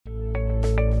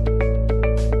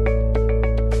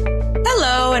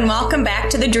Hello and welcome back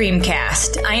to the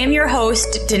Dreamcast. I am your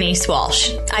host, Denise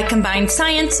Walsh. I combine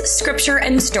science, scripture,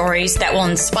 and stories that will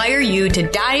inspire you to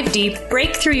dive deep,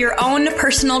 break through your own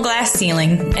personal glass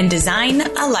ceiling, and design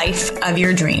a life of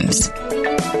your dreams.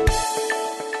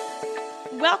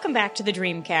 Welcome back to the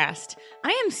Dreamcast.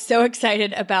 I am so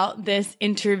excited about this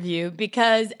interview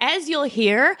because, as you'll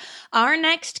hear, our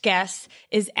next guest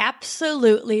is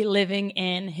absolutely living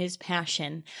in his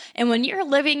passion. And when you're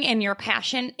living in your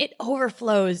passion, it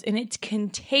overflows and it's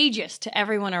contagious to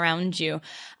everyone around you.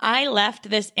 I left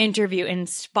this interview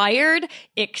inspired,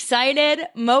 excited,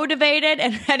 motivated,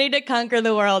 and ready to conquer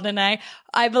the world. And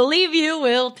I believe you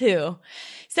will too.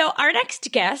 So our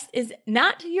next guest is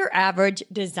not your average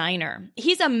designer.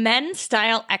 He's a men's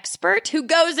style expert who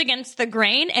goes against the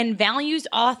grain and values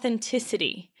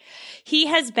authenticity. He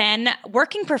has been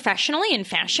working professionally in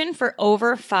fashion for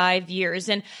over 5 years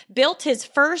and built his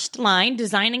first line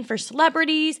designing for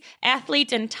celebrities,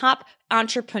 athletes, and top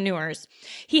entrepreneurs.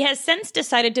 He has since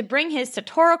decided to bring his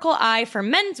sartorial eye for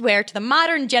menswear to the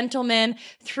modern gentleman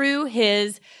through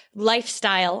his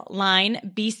lifestyle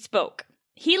line, Bespoke.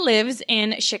 He lives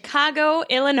in Chicago,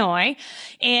 Illinois,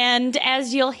 and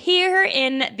as you'll hear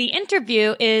in the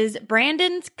interview, is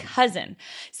Brandon's cousin.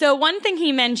 So one thing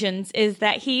he mentions is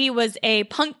that he was a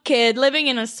punk kid living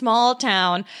in a small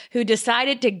town who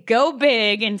decided to go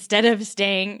big instead of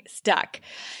staying stuck.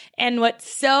 And what's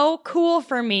so cool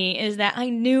for me is that I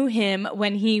knew him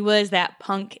when he was that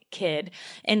punk kid.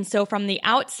 And so from the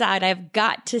outside, I've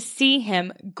got to see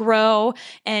him grow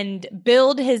and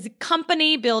build his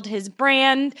company, build his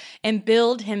brand, and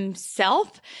build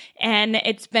himself. And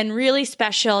it's been really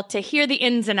special to hear the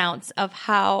ins and outs of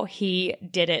how he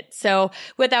did it. So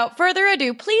without further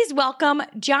ado, please welcome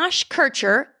Josh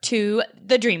Kircher to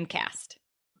the Dreamcast.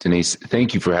 Denise,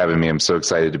 thank you for having me. I'm so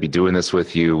excited to be doing this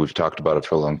with you. We've talked about it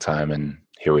for a long time, and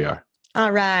here we are.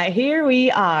 All right, here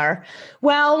we are.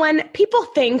 Well, when people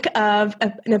think of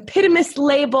an epitomous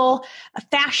label, a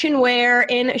fashion wear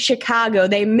in Chicago,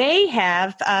 they may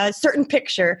have a certain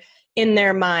picture in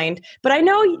their mind. But I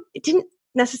know it didn't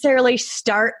necessarily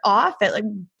start off at like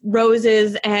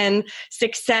roses and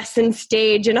success and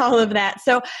stage and all of that.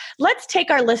 So let's take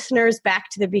our listeners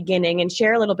back to the beginning and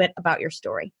share a little bit about your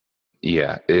story.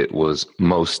 Yeah, it was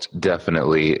most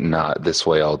definitely not this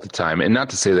way all the time. And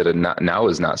not to say that it now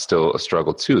is not still a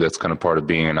struggle too. That's kind of part of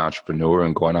being an entrepreneur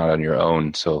and going out on your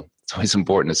own. So it's always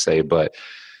important to say, but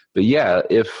yeah,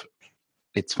 if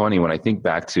it's funny when I think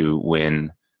back to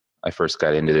when I first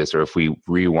got into this, or if we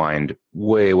rewind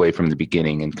way from the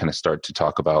beginning and kind of start to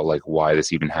talk about like why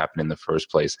this even happened in the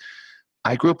first place.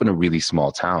 I grew up in a really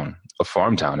small town, a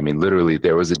farm town. I mean, literally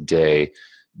there was a day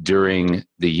during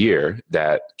the year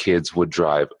that kids would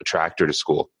drive a tractor to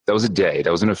school. That was a day.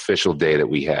 That was an official day that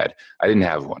we had. I didn't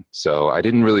have one. So I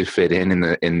didn't really fit in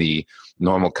the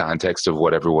normal context of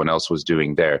what everyone else was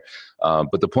doing there.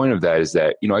 But the point of that is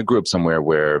that, I grew up somewhere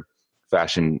where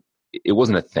fashion, it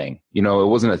wasn't a thing. It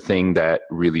wasn't a thing that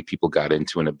really people got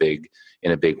into in a big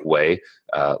way,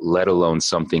 let alone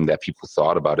something that people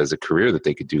thought about as a career that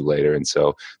they could do later. And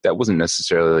so that wasn't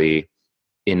necessarily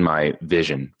in my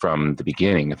vision from the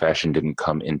beginning. Fashion didn't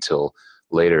come until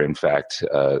later. In fact,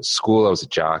 school, I was a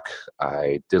jock.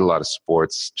 I did a lot of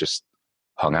sports, just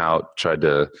hung out, tried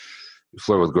to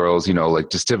flirt with girls,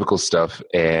 like just typical stuff.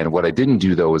 And what I didn't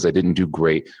do though, is I didn't do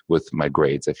great with my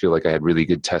grades. I feel like I had really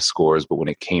good test scores, but when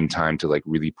it came time to like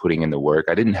really putting in the work,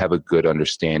 I didn't have a good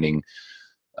understanding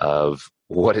of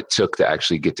what it took to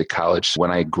actually get to college. When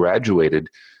I graduated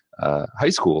high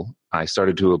school, I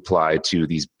started to apply to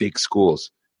these big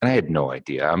schools, and I had no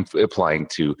idea. I'm applying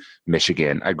to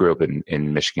Michigan. I grew up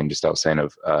in Michigan, just outside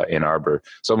of Ann Arbor.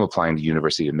 So I'm applying to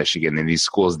University of Michigan and these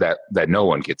schools that no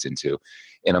one gets into.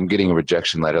 And I'm getting a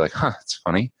rejection letter like, it's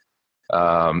funny.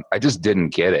 I just didn't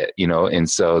get it, And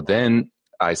so then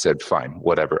I said, fine,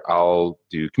 whatever, I'll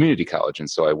do community college. And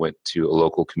so I went to a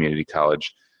local community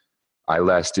college. I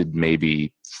lasted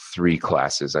maybe 3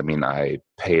 classes. I mean, I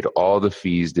paid all the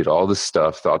fees, did all the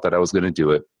stuff, thought that I was going to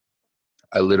do it.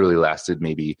 I literally lasted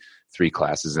maybe 3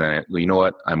 classes. And you know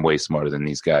what? I'm way smarter than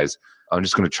these guys. I'm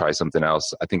just going to try something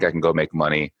else. I think I can go make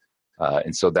money.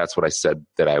 And so that's what I said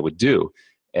that I would do.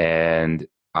 And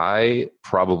I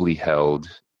probably held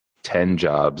 10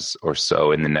 jobs or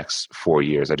so in the next 4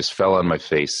 years. I just fell on my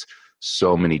face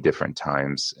so many different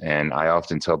times. And I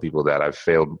often tell people that I've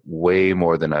failed way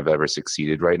more than I've ever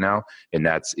succeeded right now. And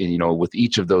that's, with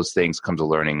each of those things comes a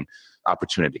learning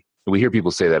opportunity. We hear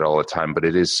people say that all the time, but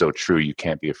it is so true. You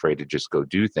can't be afraid to just go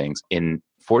do things. And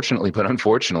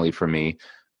unfortunately for me,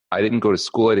 I didn't go to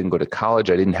school. I didn't go to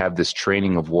college. I didn't have this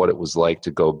training of what it was like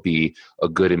to go be a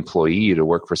good employee, to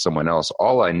work for someone else.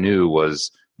 All I knew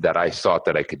was that I thought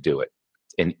that I could do it.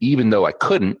 And even though I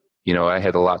couldn't, I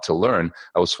had a lot to learn.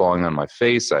 I was falling on my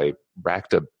face. I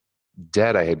racked up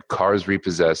debt. I had cars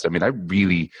repossessed. I mean, I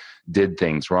really did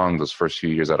things wrong those first few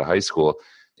years out of high school.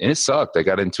 And it sucked. I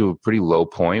got into a pretty low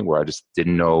point where I just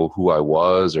didn't know who I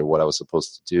was or what I was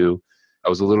supposed to do. I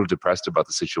was a little depressed about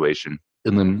the situation.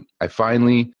 And then I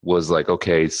finally was like,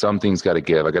 okay, something's got to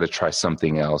give. I got to try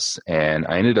something else. And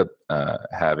I ended up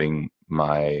having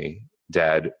my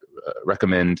dad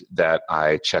recommend that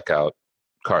I check out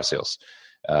car sales.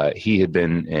 He had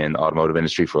been in automotive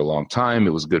industry for a long time.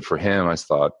 It was good for him. I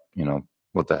thought,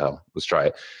 what the hell? Let's try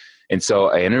it. And so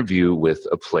I interviewed with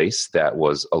a place that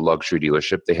was a luxury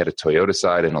dealership. They had a Toyota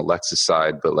side and a Lexus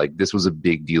side, but like this was a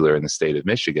big dealer in the state of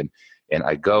Michigan. And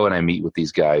I go and I meet with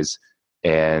these guys,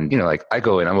 and I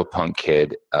go in, I'm a punk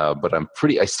kid, but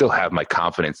I still have my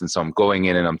confidence. And so I'm going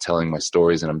in and I'm telling my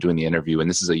stories and I'm doing the interview. And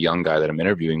this is a young guy that I'm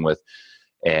interviewing with.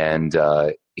 And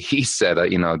he said,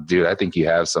 dude, I think you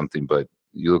have something, but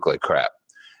you look like crap.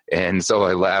 And so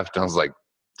I laughed. I was like,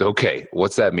 okay,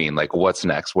 what's that mean? Like, what's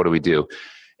next? What do we do?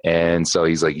 And so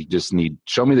he's like, you just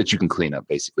show me that you can clean up,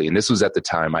 basically. And this was at the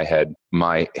time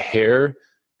my hair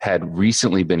had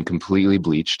recently been completely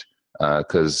bleached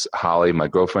because Holly, my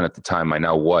girlfriend at the time, my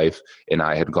now wife, and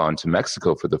I had gone to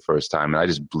Mexico for the first time. And I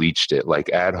just bleached it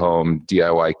like at home,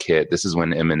 DIY kit. This is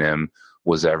when Eminem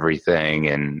was everything.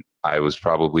 And I was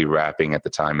probably rapping at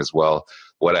the time as well.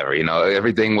 Whatever,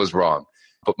 everything was wrong.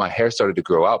 But my hair started to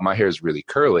grow out. My hair is really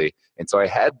curly. And so I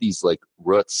had these like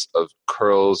roots of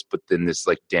curls, but then this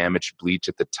like damaged bleach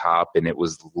at the top, and it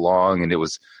was long, and I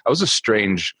was a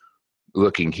strange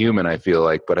looking human, I feel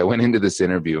like. But I went into this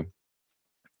interview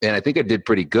and I think I did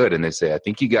pretty good. And they say, I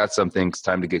think you got something. It's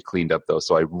time to get cleaned up though.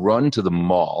 So I run to the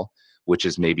mall, which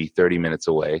is maybe 30 minutes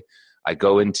away. I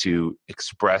go into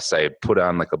Express. I put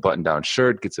on like a button down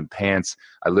shirt, get some pants.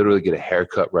 I literally get a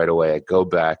haircut right away. I go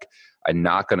back. I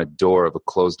knock on a door of a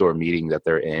closed door meeting that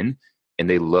they're in, and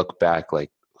they look back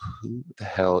like, who the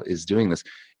hell is doing this?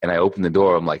 And I open the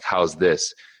door. I'm like, how's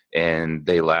this? And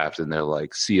they laughed and they're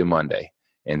like, see you Monday.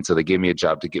 And so they gave me a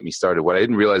job to get me started. What I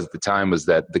didn't realize at the time was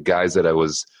that the guys that I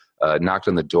was knocked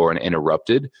on the door and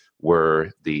interrupted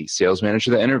were the sales manager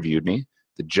that interviewed me,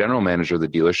 the general manager of the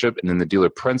dealership, and then the dealer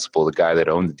principal, the guy that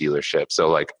owned the dealership. So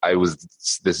like I was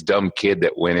this dumb kid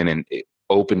that went in and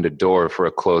opened a door for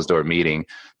a closed door meeting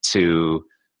to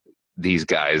these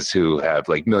guys who have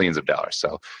like millions of dollars.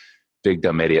 So big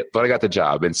dumb idiot, but I got the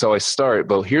job. And so I start,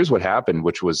 but here's what happened,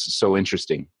 which was so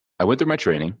interesting. I went through my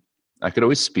training. I could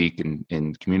always speak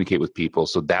and communicate with people.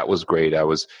 So that was great. I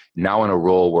was now in a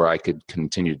role where I could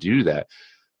continue to do that.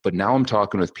 But now I'm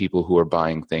talking with people who are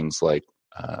buying things like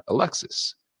a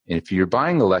Lexus. And if you're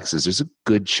buying a Lexus, there's a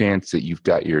good chance that you've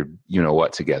got your,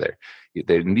 what together.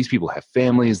 And these people have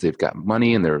families, they've got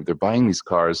money, and they're buying these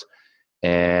cars.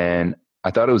 And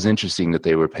I thought it was interesting that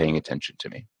they were paying attention to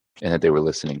me and that they were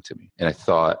listening to me. And I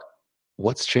thought,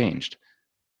 what's changed?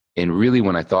 And really,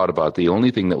 when I thought about it, the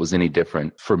only thing that was any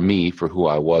different for me, for who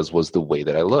I was the way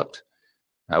that I looked.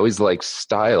 I always liked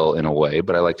style in a way,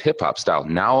 but I liked hip hop style.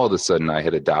 Now, all of a sudden, I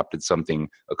had adopted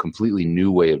a completely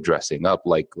new way of dressing up,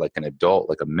 like an adult,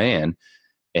 like a man.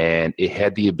 And it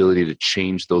had the ability to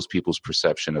change those people's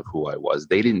perception of who I was.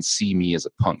 They didn't see me as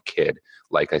a punk kid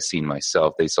like I seen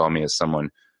myself. They saw me as someone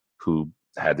who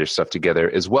had their stuff together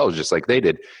as well, just like they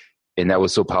did. And that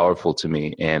was so powerful to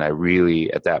me. And I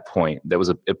really, at that point, that was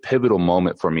a pivotal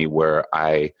moment for me where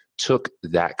I took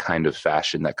that kind of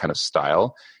fashion, that kind of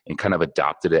style, and kind of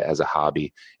adopted it as a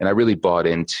hobby. And I really bought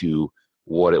into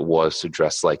what it was to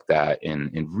dress like that,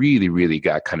 and really, really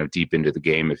got kind of deep into the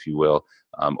game, if you will,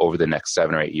 over the next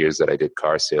 7 or 8 years that I did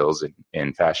car sales,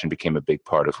 and fashion became a big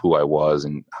part of who I was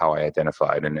and how I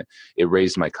identified. And it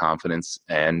raised my confidence.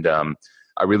 And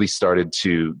I really started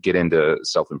to get into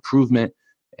self-improvement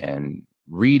and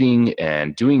reading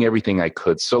and doing everything I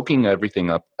could, soaking everything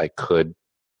up I could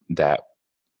that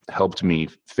helped me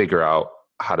figure out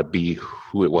how to be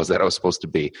who it was that I was supposed to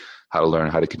be, how to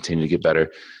learn how to continue to get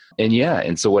better.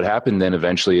 And so what happened then,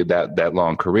 eventually, that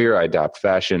long career, I adopt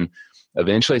fashion.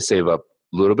 Eventually I save up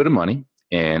a little bit of money,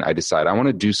 and I decide I want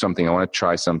to do something. I want to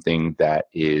try something that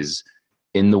is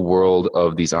in the world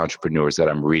of these entrepreneurs that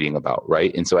I'm reading about,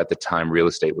 right? And so at the time, real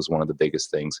estate was one of the biggest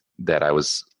things that I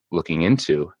was looking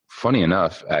into. Funny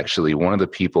enough, actually, one of the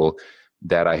people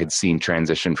that I had seen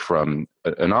transition from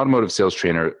an automotive sales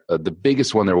trainer, the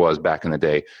biggest one there was back in the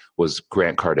day, was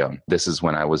Grant Cardone. This is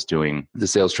when I was doing the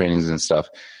sales trainings and stuff.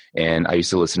 And I used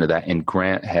to listen to that. And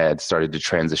Grant had started to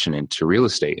transition into real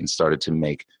estate and started to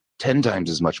make 10 times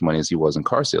as much money as he was in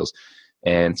car sales.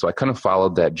 And so I kind of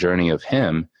followed that journey of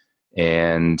him.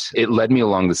 And it led me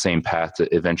along the same path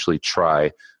to eventually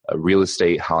try real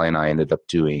estate. Holly and I ended up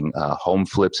doing home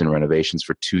flips and renovations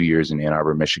for 2 years in Ann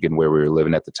Arbor, Michigan, where we were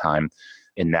living at the time.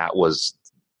 And that was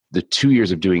the 2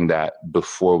 years of doing that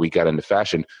before we got into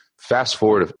fashion. Fast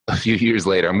forward a few years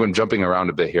later, I'm jumping around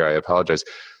a bit here, I apologize.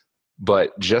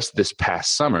 But just this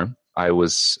past summer, I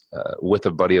was with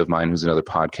a buddy of mine who's another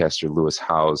podcaster, Lewis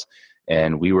Howes,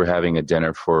 and we were having a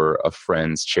dinner for a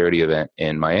friend's charity event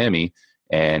in Miami.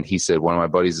 And he said, one of my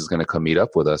buddies is going to come meet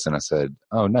up with us. And I said,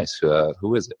 oh, nice.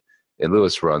 Who is it? And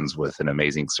Lewis runs with an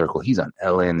amazing circle. He's on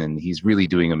Ellen, and he's really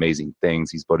doing amazing things.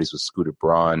 He's buddies with Scooter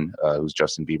Braun, who's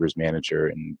Justin Bieber's manager,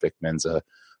 and Vic Menza,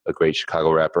 a great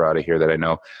Chicago rapper out of here that I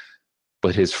know.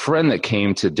 But his friend that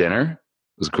came to dinner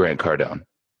was Grant Cardone.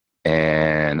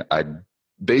 And I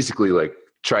basically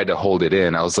tried to hold it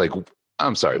in. I was like,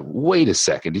 I'm sorry, wait a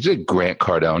second. Did you say Grant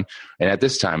Cardone? And at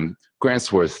this time,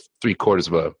 Grant's worth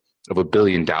 $750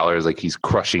 million. Like, he's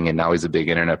crushing it. Now he's a big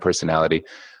internet personality.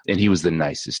 And he was the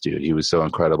nicest dude. He was so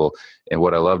incredible. And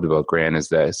what I loved about Grant is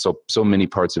that so many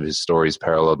parts of his stories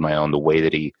paralleled my own, the way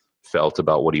that he felt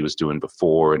about what he was doing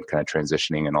before and kind of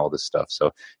transitioning and all this stuff.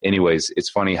 So anyways, it's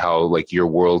funny how your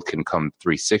world can come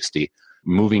 360.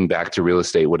 Moving back to real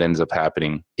estate, what ends up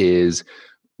happening is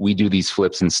we do these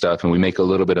flips and stuff and we make a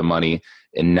little bit of money.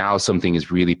 And now something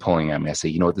is really pulling at me. I say,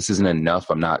 you know what, this isn't enough.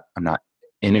 I'm not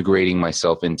integrating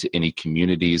myself into any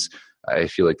communities. I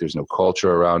feel like there's no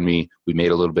culture around me. We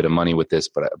made a little bit of money with this,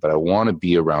 but I want to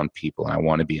be around people, and I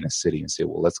want to be in a city and say,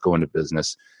 well, let's go into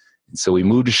business. And so we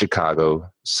moved to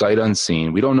Chicago, sight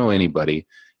unseen. We don't know anybody.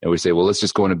 And we say, well, let's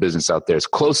just go into business out there. It's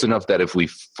close enough that if we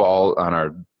fall on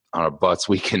our butts,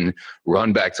 we can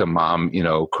run back to mom,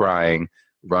 crying,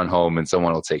 run home, and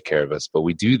someone will take care of us. But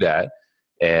we do that.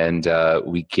 And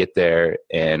we get there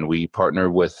and we partner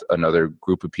with another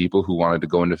group of people who wanted to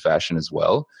go into fashion as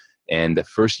well. And the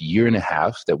first year and a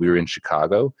half that we were in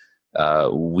Chicago,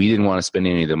 we didn't want to spend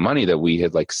any of the money that we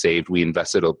had saved. We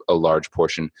invested a large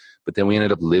portion, but then we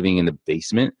ended up living in the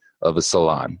basement of a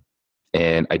salon.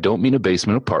 And I don't mean a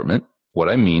basement apartment. What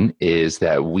I mean is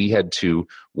that we had to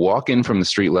walk in from the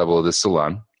street level of the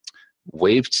salon,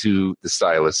 wave to the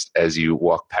stylist as you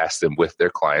walk past them with their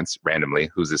clients randomly.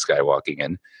 Who's this guy walking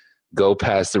in? Go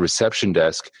past the reception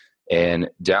desk and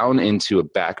down into a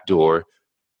back door,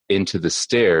 into the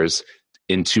stairs,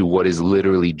 into what is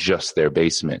literally just their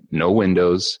basement. No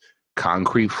windows,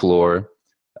 concrete floor.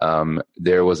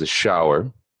 There was a shower,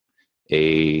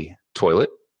 a toilet,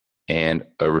 and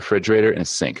a refrigerator and a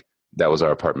sink. That was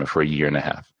our apartment for a year and a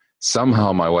half.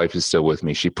 Somehow my wife is still with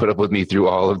me. She put up with me through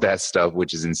all of that stuff,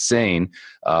 which is insane.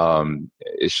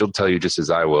 She'll tell you just as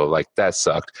I will, that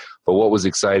sucked. But what was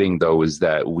exciting though is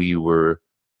that we were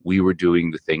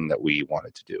doing the thing that we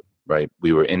wanted to do, right?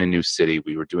 We were in a new city.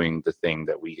 We were doing the thing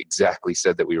that we exactly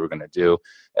said that we were going to do.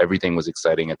 Everything was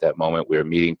exciting at that moment. We were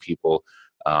meeting people,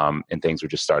 and things were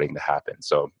just starting to happen.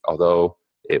 So although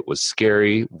it was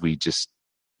scary,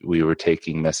 we were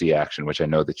taking messy action, which I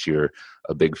know that you're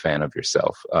a big fan of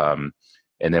yourself. And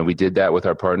then we did that with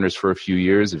our partners for a few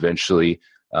years, eventually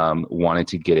wanted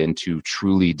to get into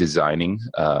truly designing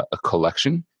a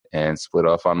collection and split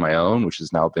off on my own, which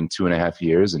has now been 2.5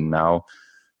 years. And now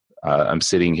I'm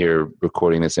sitting here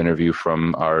recording this interview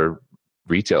from our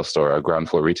retail store, our ground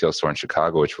floor retail store in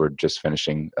Chicago, which we're just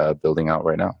finishing building out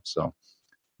right now. So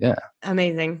yeah.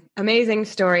 Amazing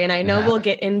story. And I know we'll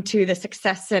get into the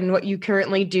success and what you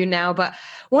currently do now, but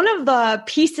one of the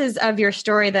pieces of your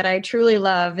story that I truly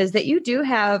love is that you do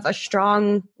have a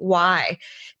strong why.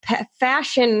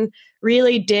 Fashion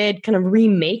really did kind of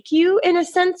remake you in a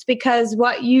sense, because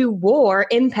what you wore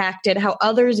impacted how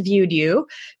others viewed you,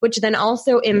 which then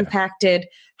also impacted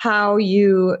how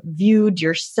you viewed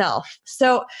yourself.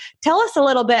 So tell us a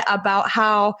little bit about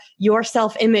how your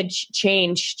self-image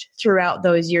changed throughout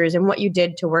those years and what you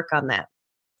did to work on that.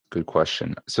 Good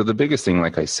question. So the biggest thing,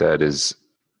 like I said, is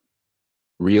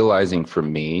realizing for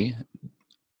me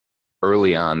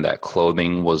early on that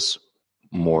clothing was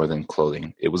more than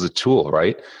clothing. It was a tool,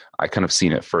 right? I kind of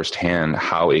seen it firsthand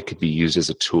how it could be used as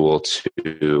a tool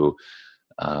to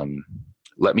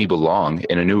let me belong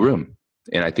in a new room.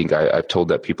 And I think I've told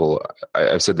that people,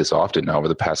 I've said this often now over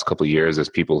the past couple of years as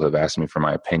people have asked me for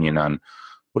my opinion on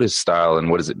what is style and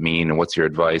what does it mean and what's your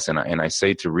advice. And I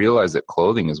say to realize that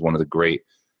clothing is one of the great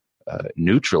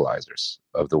neutralizers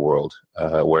of the world,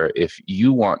 where if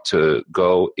you want to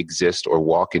go exist or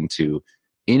walk into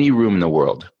any room in the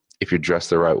world, if you're dressed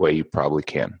the right way, you probably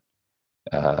can.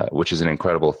 Which is an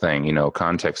incredible thing.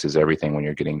 Context is everything when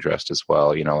you're getting dressed as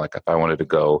well. Like if I wanted to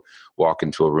go walk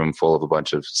into a room full of a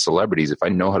bunch of celebrities, if I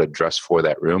know how to dress for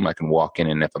that room, I can walk in,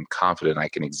 and if I'm confident, I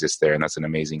can exist there. And that's an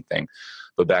amazing thing.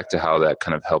 But back to how that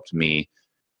kind of helped me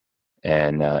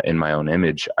and in my own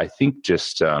image, I think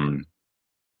just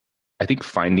I think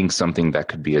finding something that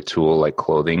could be a tool like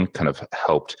clothing kind of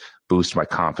helped boost my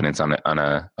confidence on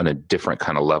a different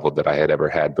kind of level that I had ever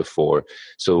had before.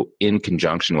 So in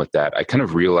conjunction with that, I kind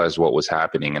of realized what was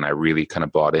happening and I really kind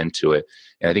of bought into it.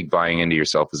 And I think buying into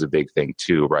yourself is a big thing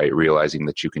too, right? Realizing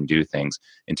that you can do things,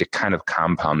 and to kind of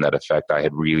compound that effect, I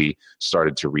had really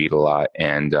started to read a lot.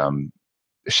 And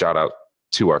shout out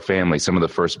to our family. Some of the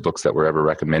first books that were ever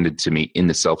recommended to me in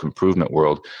the self-improvement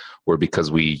world were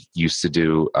because we used to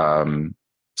do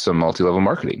some multi-level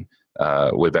marketing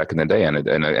way back in the day, and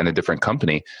a different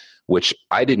company, which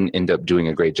I didn't end up doing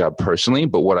a great job personally.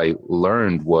 But what I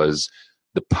learned was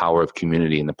the power of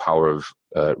community and the power of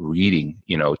reading,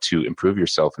 to improve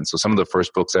yourself. And so some of the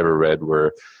first books I ever read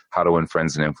were How to Win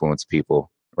Friends and Influence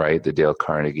People, right? The Dale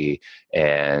Carnegie,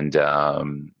 and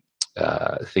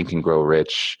Think and Grow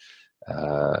Rich,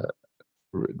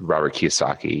 Robert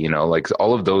Kiyosaki, like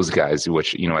all of those guys,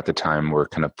 which, at the time were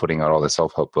kind of putting out all the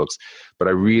self-help books. But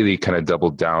I really kind of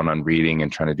doubled down on reading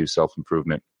and trying to do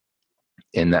self-improvement.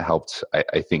 And that helped,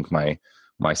 I think, my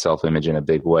self-image in a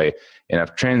big way. And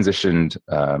I've transitioned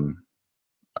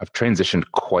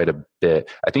quite a bit.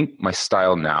 I think my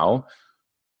style now,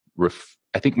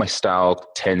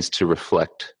 tends to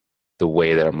reflect the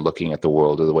way that I'm looking at the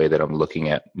world, or the way that I'm looking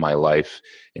at my life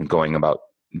and going about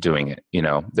doing it.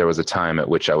 There was a time at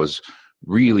which I was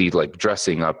really like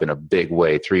dressing up in a big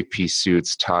way, 3-piece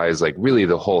suits, ties, like really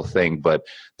the whole thing. But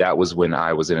that was when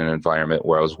I was in an environment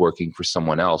where I was working for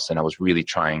someone else, and I was really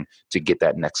trying to get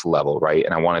that next level, right?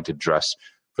 And I wanted to dress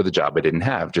for the job I didn't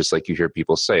have, just like you hear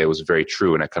people say. It was very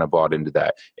true, and I kind of bought into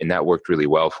that, and that worked really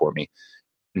well for me.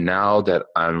 Now that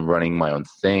I'm running my own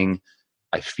thing,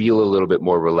 I feel a little bit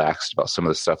more relaxed about some of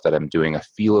the stuff that I'm doing. I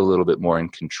feel a little bit more in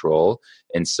control.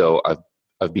 And so I've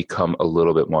become a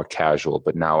little bit more casual,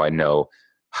 but now I know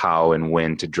how and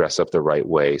when to dress up the right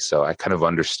way. So I kind of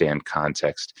understand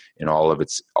context in all of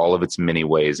its many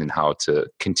ways, and how to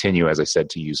continue, as I said,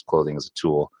 to use clothing as a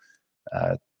tool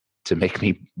to make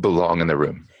me belong in the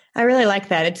room. I really like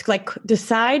that. It's like,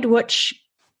 decide which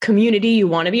community you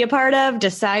want to be a part of,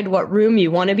 decide what room you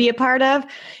want to be a part of,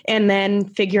 and then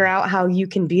figure out how you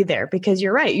can be there. Because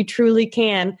you're right, you truly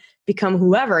can become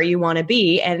whoever you want to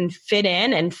be and fit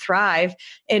in and thrive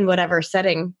in whatever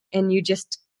setting. And you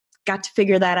just got to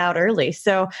figure that out early.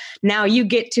 So now you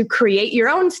get to create your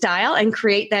own style and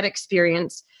create that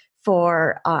experience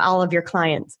for all of your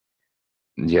clients.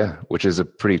 Yeah, which is a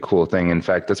pretty cool thing. In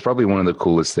fact, that's probably one of the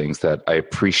coolest things that I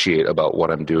appreciate about what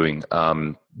I'm doing.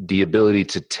 The ability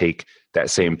to take that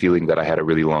same feeling that I had a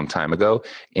really long time ago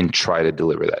and try to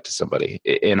deliver that to somebody.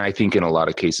 And I think in a lot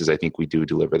of cases, I think we do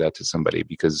deliver that to somebody,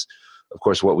 because of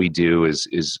course what we do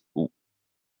is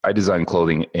I design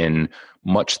clothing in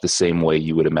much the same way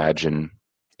you would imagine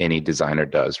any designer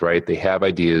does, right? They have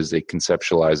ideas, they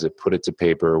conceptualize it, put it to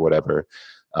paper or whatever,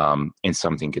 and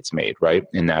something gets made, right?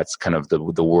 And that's kind of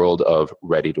the world of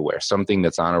ready to wear, something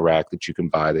that's on a rack that you can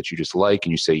buy that you just like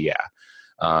and you say, yeah.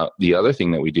 The other thing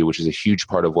that we do, which is a huge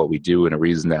part of what we do, and a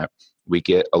reason that we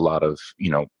get a lot of,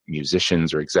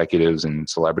 musicians or executives and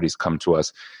celebrities come to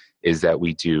us, is that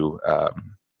we do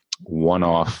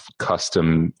one-off,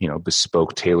 custom,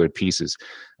 bespoke, tailored pieces.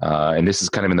 And this is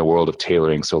kind of in the world of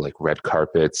tailoring. So like red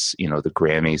carpets, the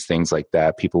Grammys, things like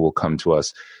that. People will come to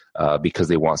us because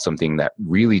they want something that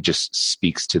really just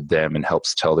speaks to them and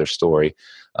helps tell their story.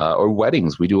 Or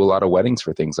weddings. We do a lot of weddings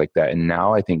for things like that. And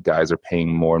now I think guys are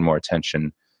paying more and more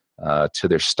attention to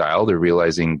their style. They're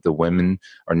realizing the women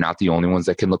are not the only ones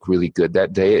that can look really good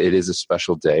that day. It is a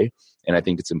special day. And I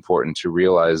think it's important to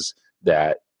realize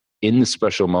that in the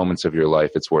special moments of your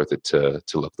life, it's worth it to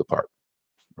look the part,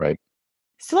 right?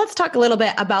 So let's talk a little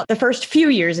bit about the first few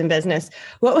years in business.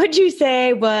 What would you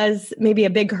say was maybe a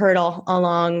big hurdle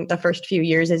along the first few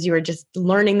years as you were just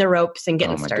learning the ropes and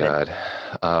getting started?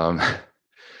 Oh my God.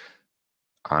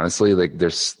 Honestly, like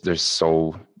there's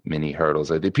so many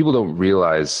hurdles. I think people don't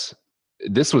realize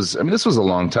this was a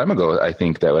long time ago. I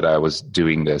think that when I was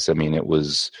doing this, it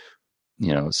was,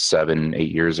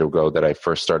 7-8 years ago that I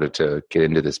first started to get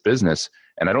into this business.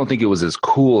 And I don't think it was as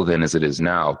cool then as it is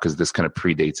now, because this kind of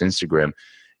predates Instagram.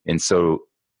 And so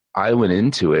I went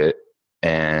into it,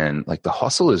 and like the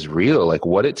hustle is real, like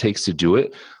what it takes to do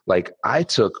it. Like I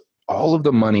took all of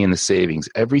the money and the savings,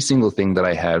 every single thing that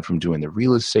I had from doing the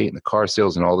real estate and the car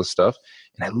sales and all this stuff,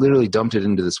 and I literally dumped it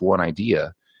into this one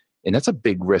idea. And that's a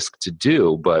big risk to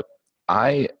do, but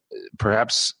I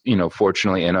perhaps,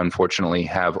 fortunately and unfortunately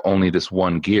have only this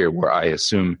one gear where I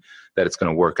assume that it's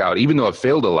going to work out. Even though I've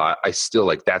failed a lot, I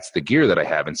still that's the gear that I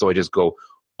have. And so I just go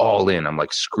all in. I'm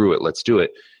like, screw it, let's do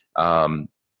it. And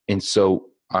so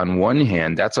on one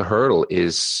hand, that's a hurdle,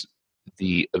 is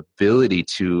the ability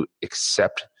to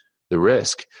accept the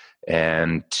risk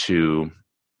and to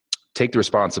take the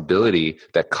responsibility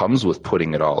that comes with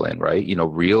putting it all in, right?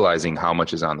 Realizing how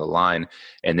much is on the line,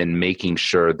 and then making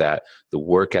sure that the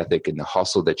work ethic and the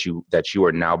hustle that you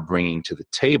are now bringing to the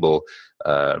table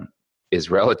is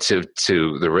relative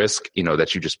to the risk,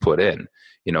 that you just put in,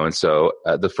 And so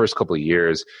the first couple of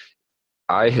years,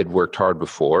 I had worked hard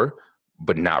before,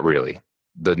 but not really.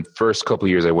 The first couple of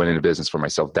years I went into business for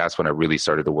myself, that's when I really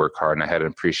started to work hard, and I had an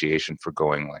appreciation for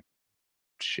going like,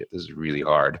 shit, this is really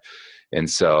hard. And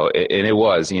so, and it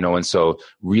was, and so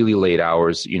really late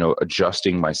hours,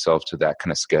 adjusting myself to that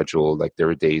kind of schedule. Like there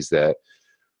were days that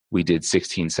we did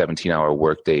 16, 17-hour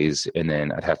work days, and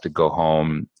then I'd have to go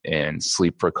home and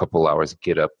sleep for a couple hours,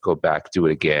 get up, go back, do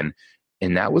it again.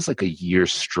 And that was like a year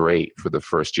straight for the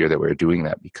first year that we were doing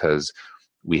that, because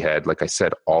we had, like I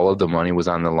said, all of the money was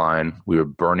on the line. We were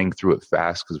burning through it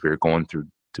fast because we were going through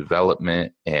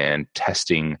development and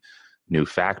testing new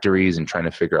factories and trying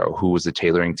to figure out who was the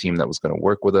tailoring team that was going to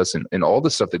work with us. And all the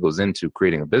stuff that goes into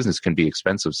creating a business can be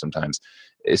expensive sometimes,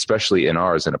 especially in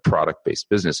ours, in a product-based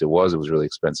business. It was really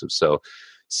expensive. So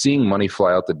seeing money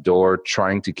fly out the door,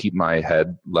 trying to keep my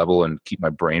head level and keep my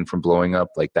brain from blowing up,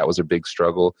 like that was a big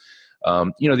struggle.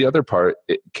 The other part,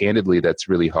 candidly, that's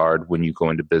really hard when you go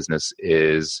into business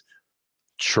is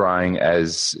trying,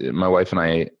 as my wife and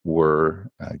I were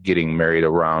getting married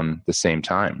around the same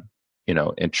time,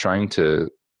 and trying to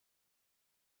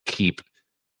keep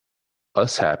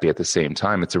us happy at the same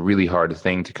time. It's a really hard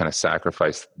thing to kind of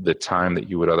sacrifice the time that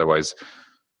you would otherwise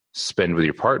spend with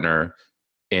your partner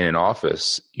in an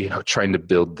office, trying to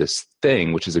build this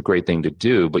thing, which is a great thing to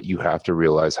do, but you have to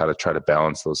realize how to try to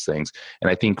balance those things. And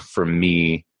I think for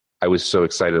me, I was so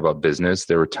excited about business.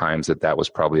 There were times that was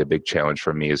probably a big challenge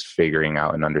for me, is figuring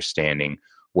out and understanding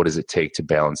what does it take to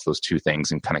balance those two things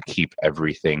and kind of keep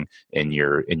everything in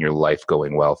your life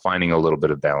going well. Finding a little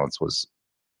bit of balance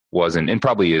wasn't and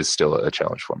probably is still a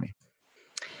challenge for me.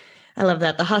 I love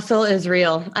that. The hustle is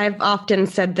real. I've often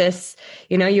said this,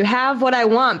 you have what I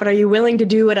want, but are you willing to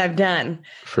do what I've done?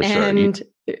 For sure. And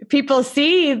people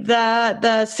see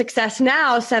the success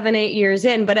now, 7-8 years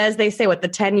in, but as they say, the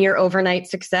 10-year overnight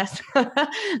success,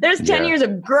 there's 10 years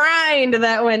of grind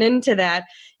that went into that.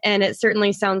 And it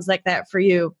certainly sounds like that for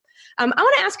you. I want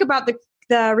to ask about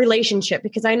the relationship,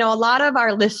 because I know a lot of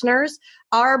our listeners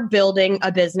are building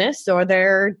a business, or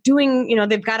they're doing,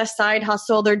 they've got a side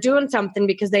hustle. They're doing something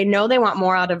because they know they want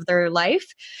more out of their life,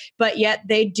 but yet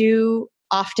they do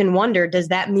often wonder, does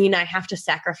that mean I have to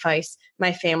sacrifice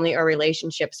my family or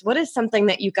relationships? What is something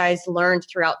that you guys learned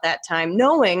throughout that time,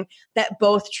 knowing that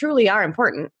both truly are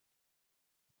important?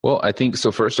 Well, I think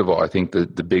so. First of all, I think the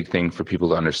big thing for people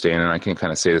to understand, and I can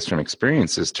kind of say this from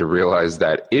experience, is to realize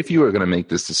that if you are going to make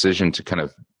this decision to kind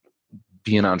of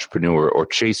be an entrepreneur or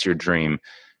chase your dream,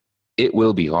 it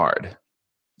will be hard.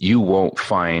 You won't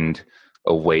find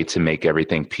a way to make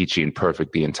everything peachy and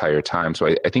perfect the entire time. So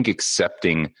I think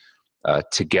accepting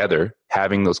together,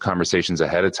 having those conversations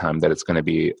ahead of time that it's going to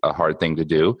be a hard thing to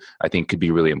do, I think could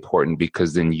be really important,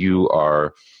 because then you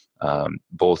are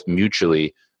both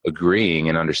mutually agreeing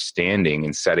and understanding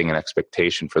and setting an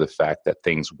expectation for the fact that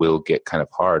things will get kind of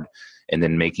hard, and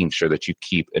then making sure that you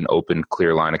keep an open,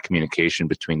 clear line of communication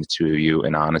between the two of you,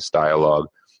 and honest dialogue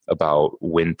about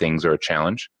when things are a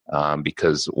challenge.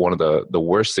 Because one of the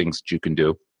worst things that you can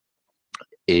do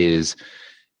is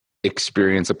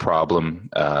experience a problem,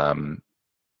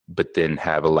 but then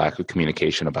have a lack of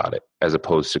communication about it, as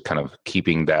opposed to kind of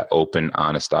keeping that open,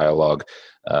 honest dialogue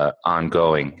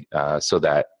ongoing, so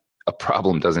that a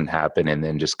problem doesn't happen and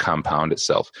then just compound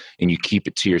itself, and you keep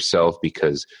it to yourself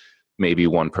because maybe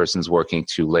one person's working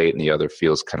too late and the other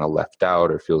feels kind of left out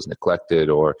or feels neglected,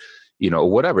 or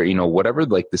whatever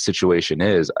like the situation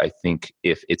is. I think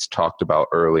if it's talked about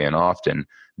early and often,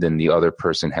 then the other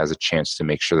person has a chance to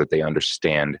make sure that they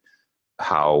understand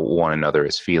how one another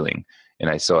is feeling.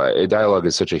 And so dialogue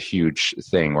is such a huge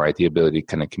thing, right? The ability to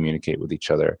kind of communicate with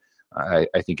each other, I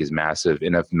think is massive.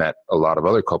 And I've met a lot of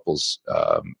other couples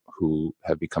who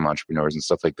have become entrepreneurs and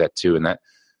stuff like that too. And that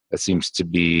seems to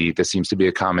be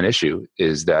a common issue,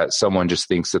 is that someone just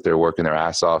thinks that they're working their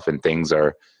ass off and things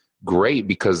are great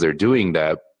because they're doing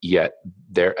that, yet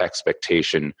their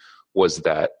expectation was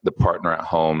that the partner at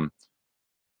home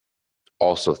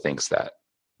also thinks that.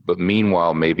 But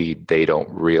meanwhile, maybe they don't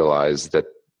realize that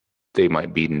they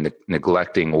might be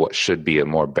neglecting what should be a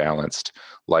more balanced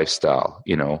lifestyle,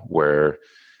 where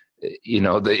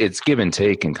it's give and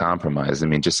take and compromise. I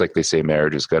mean, just like they say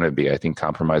marriage is going to be, I think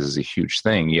compromise is a huge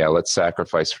thing. Yeah, let's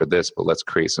sacrifice for this, but let's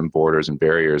create some borders and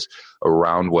barriers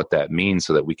around what that means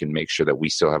so that we can make sure that we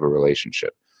still have a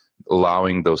relationship,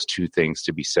 allowing those two things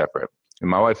to be separate. And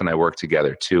my wife and I work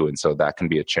together too. And so that can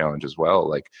be a challenge as well.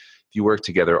 Like if you work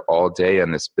together all day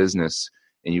on this business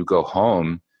and you go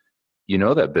home,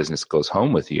 that business goes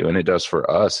home with you, and it does for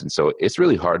us. And so it's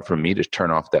really hard for me to turn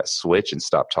off that switch and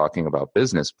stop talking about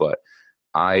business, but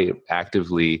I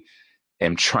actively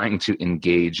am trying to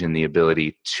engage in the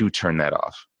ability to turn that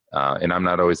off. And I'm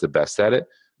not always the best at it,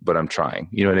 but I'm trying.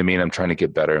 You know what I mean? I'm trying to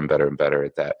get better and better and better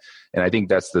at that. And I think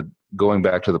that's going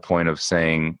back to the point of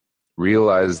saying,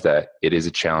 realize that it is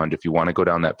a challenge. If you want to go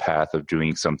down that path of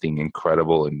doing something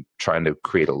incredible and trying to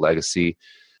create a legacy,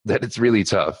 that it's really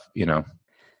tough,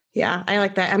 Yeah, I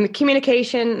like that.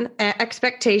 Communication,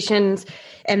 expectations.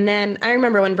 And then I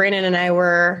remember when Brandon and I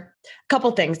were a couple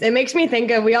things. It makes me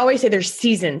think of, we always say there's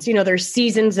seasons, there's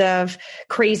seasons of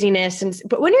craziness.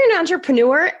 But when you're an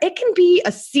entrepreneur, it can be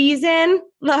a season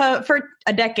for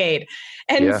a decade.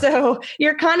 And so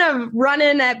you're kind of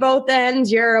running at both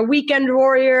ends. You're a weekend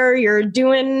warrior. You're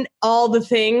doing all the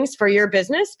things for your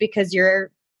business because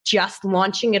you're just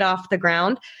launching it off the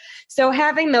ground. So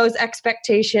having those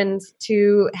expectations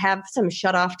to have some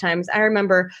shut off times. I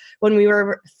remember when we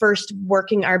were first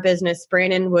working our business,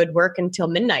 Brandon would work until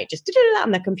midnight, just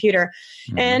on the computer.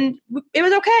 Mm-hmm. And it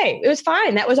was okay. It was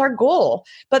fine. That was our goal.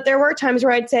 But there were times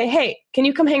where I'd say, hey, can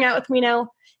you come hang out with me now?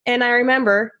 And I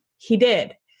remember he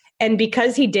did. And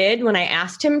because he did, when I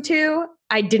asked him to,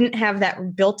 I didn't have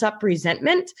that built up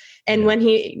resentment. And when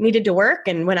he needed to work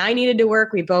and when I needed to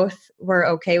work, we both were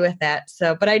okay with that.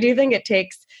 So, but I do think it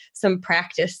takes some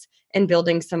practice and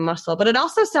building some muscle. But it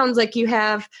also sounds like you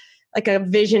have like a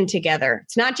vision together.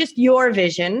 It's not just your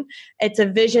vision. It's a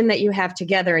vision that you have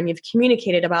together, and you've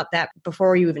communicated about that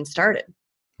before you even started.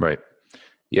 Right.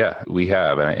 Yeah, we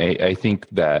have. And I think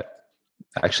that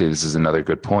actually, this is another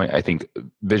good point. I think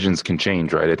visions can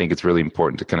change, right? I think it's really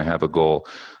important to kind of have a goal,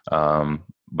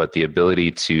 but the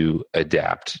ability to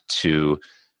adapt to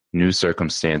new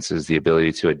circumstances, the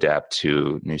ability to adapt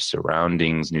to new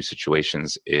surroundings, new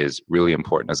situations is really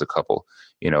important as a couple.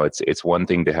 It's one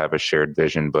thing to have a shared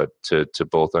vision, but to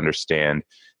both understand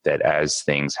that as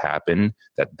things happen,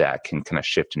 that can kind of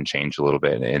shift and change a little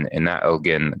bit. And that,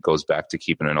 again, goes back to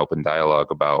keeping an open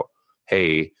dialogue about,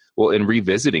 hey, well, and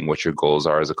revisiting what your goals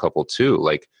are as a couple too.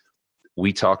 Like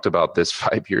we talked about this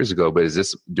 5 years ago, but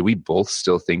do we both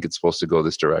still think it's supposed to go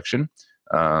this direction?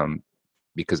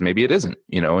 Because maybe it isn't,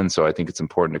 and so I think it's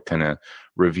important to kind of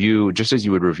review, just as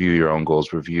you would review your own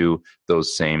goals, review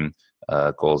those same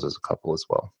goals as a couple as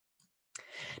well.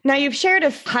 Now, you've shared a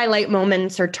highlight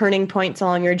moments or turning points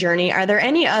along your journey. Are there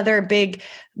any other big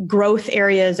growth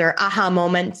areas or aha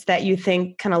moments that you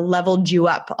think kind of leveled you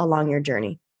up along your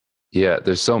journey? Yeah,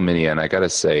 there's so many. And I got to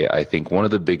say, I think one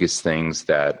of the biggest things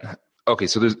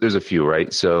so there's a few,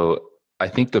 right? So I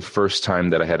think the first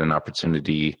time that I had an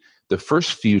opportunity, the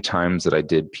first few times that I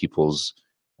did people's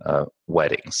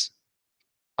weddings,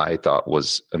 I thought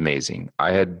was amazing.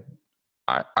 I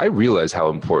realized how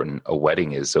important a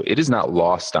wedding is. So it is not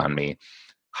lost on me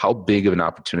how big of an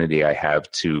opportunity I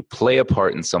have to play a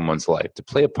part in someone's life, to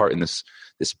play a part in this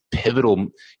pivotal,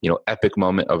 epic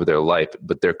moment of their life.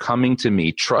 But they're coming to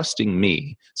me, trusting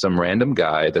me, some random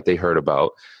guy that they heard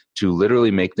about, to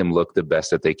literally make them look the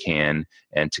best that they can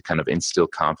and to kind of instill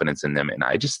confidence in them. And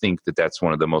I just think that that's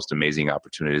one of the most amazing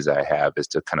opportunities I have, is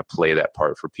to kind of play that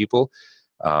part for people.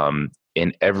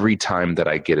 And every time that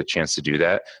I get a chance to do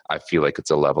that, I feel like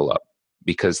it's a level up,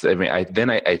 because I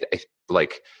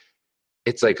like,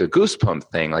 it's like a goosebump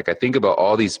thing. Like I think about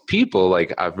all these people,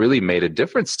 like I've really made a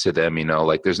difference to them,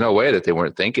 like there's no way that they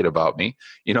weren't thinking about me,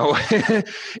 in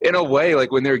a way,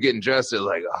 like when they were getting dressed, they're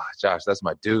like, oh, Josh, that's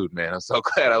my dude, man. I'm so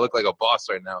glad I look like a boss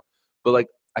right now. But like,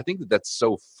 I think that that's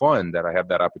so fun that I have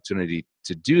that opportunity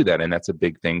to do that. And that's a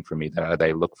big thing for me that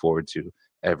I look forward to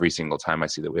every single time I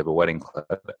see that we have a wedding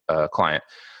client.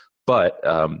 But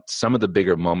some of the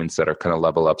bigger moments that are kind of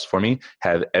level ups for me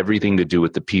have everything to do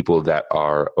with the people that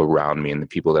are around me and the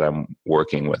people that I'm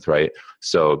working with, right?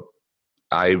 So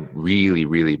I really,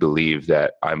 really believe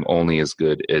that I'm only as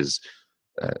good as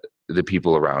the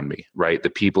people around me, right? The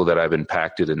people that I've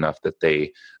impacted enough that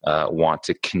they want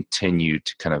to continue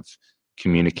to kind of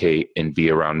communicate and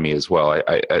be around me as well.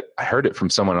 I heard it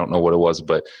from someone, I don't know what it was,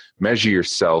 but measure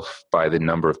yourself by the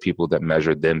number of people that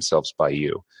measure themselves by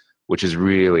you, which is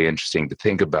really interesting to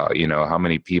think about. How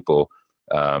many people,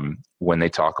 when they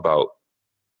talk about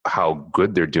how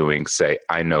good they're doing, say,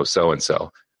 I know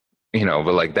so-and-so.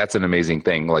 but like, that's an amazing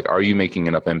thing. Like, are you making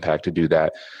enough impact to do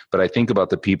that? But I think about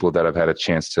the people that I've had a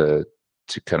chance to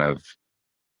kind of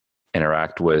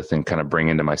interact with and kind of bring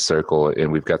into my circle.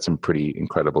 And we've got some pretty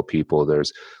incredible people.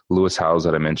 There's Lewis Howes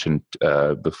that I mentioned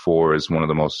before, is one of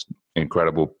the most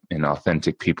incredible and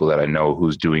authentic people that I know,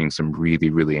 who's doing some really,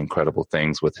 really incredible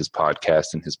things with his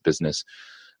podcast and his business.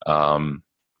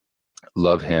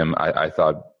 Love him. I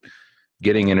thought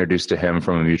getting introduced to him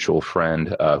from a mutual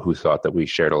friend who thought that we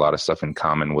shared a lot of stuff in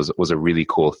common was a really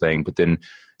cool thing. But then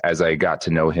as I got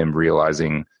to know him,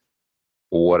 realizing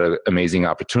what an amazing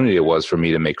opportunity it was for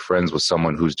me to make friends with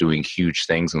someone who's doing huge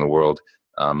things in the world,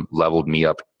 leveled me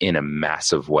up in a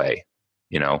massive way.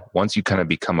 Once you kind of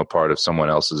become a part of someone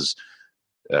else's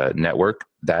network,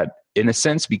 that in a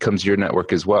sense becomes your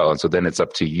network as well. And so then it's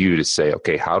up to you to say,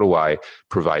 okay, how do I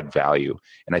provide value?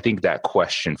 And I think that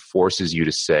question forces you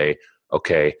to say,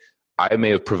 okay, I may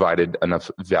have provided enough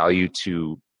value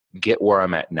to get where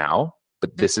I'm at now,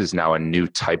 but this is now a new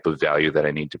type of value that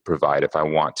I need to provide if I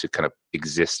want to kind of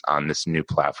exist on this new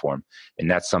platform. And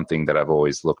that's something that I've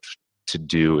always looked to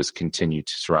do, is continue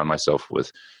to surround myself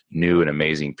with new and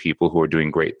amazing people who are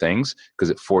doing great things, because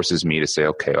it forces me to say,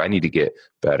 okay, I need to get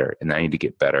better, and I need to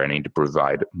get better. I need to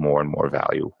provide more and more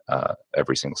value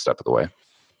every single step of the way.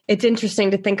 It's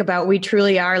interesting to think about. We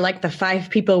truly are like the 5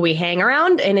 people we hang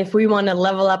around. And if we want to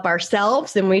level up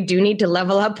ourselves, then we do need to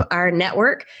level up our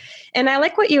network. And I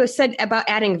like what you said about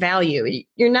adding value.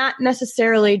 You're not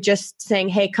necessarily just saying,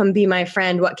 hey, come be my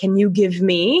friend. What can you give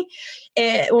me?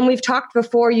 When we've talked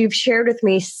before, you've shared with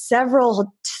me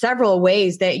several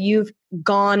ways that you've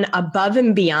gone above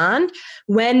and beyond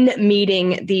when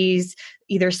meeting these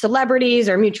either celebrities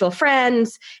or mutual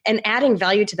friends and adding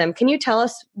value to them. Can you tell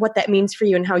us what that means for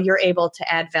you and how you're able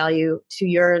to add value to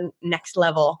your next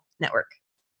level network?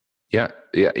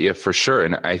 Yeah, for sure.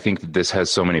 And I think that this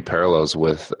has so many parallels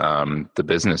with the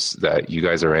business that you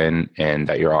guys are in and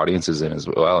that your audience is in as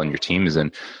well, and your team is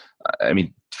in. I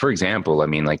mean, for example,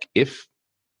 like, if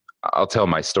I'll tell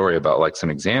my story about like some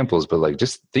examples, but like,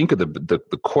 just think of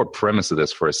the core premise of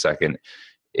this for a second,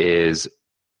 is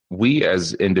we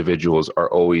as individuals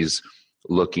are always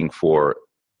looking for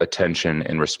attention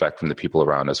and respect from the people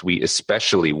around us. We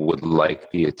especially would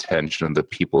like the attention of the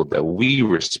people that we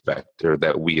respect or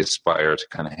that we aspire to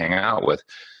kind of hang out with.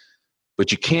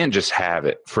 But you can't just have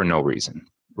it for no reason,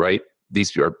 right?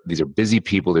 These are busy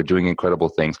people. They're doing incredible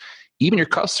things. Even your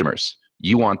customers,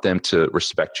 you want them to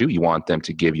respect you. You want them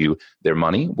to give you their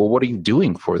money. Well, what are you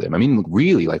doing for them? I mean,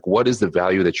 really, like, what is the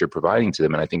value that you're providing to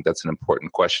them? And I think that's an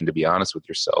important question to be honest with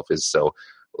yourself, is so,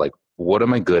 like, what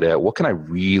am I good at? What can I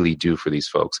really do for these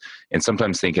folks? And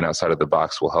sometimes thinking outside of the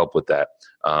box will help with that.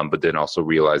 But then also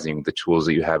realizing the tools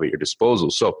that you have at your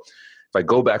disposal. So if I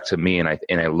go back to me and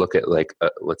I look at, like,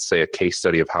 let's say a case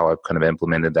study of how I've kind of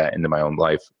implemented that into my own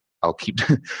life, we're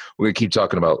going to keep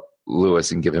talking about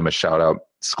Lewis and give him a shout out.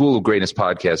 School of Greatness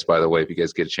podcast, by the way, if you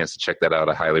guys get a chance to check that out,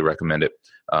 I highly recommend it.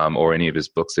 Or any of his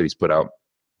books that he's put out.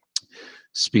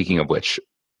 Speaking of which,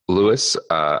 Lewis,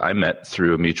 I met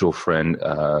through a mutual friend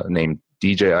named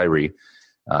DJ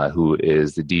Irie, who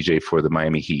is the DJ for the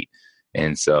Miami Heat.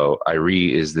 And so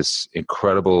Irie is this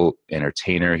incredible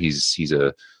entertainer. He's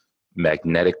a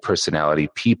magnetic personality.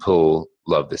 People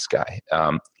love this guy.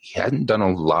 He hadn't done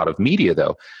a lot of media,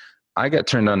 though. I got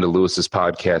turned on to Lewis's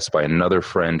podcast by another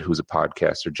friend who's a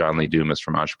podcaster, John Lee Dumas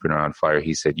from Entrepreneur on Fire.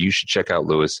 He said, you should check out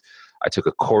Lewis. I took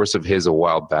a course of his a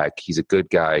while back. He's a good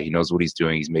guy. He knows what he's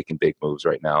doing. He's making big moves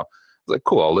right now. I was like,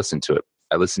 cool, I'll listen to it.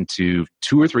 I listened to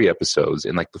 2 or 3 episodes.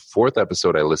 And like the 4th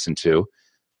episode I listened to,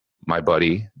 my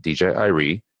buddy, DJ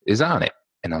Irie, is on it.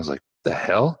 And I was like, the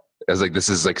hell? I was like, this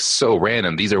is like so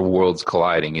random. These are worlds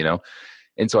colliding,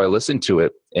 And so I listened to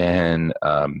it, and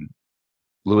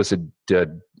Lewis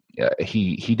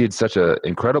he did such an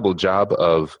incredible job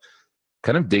of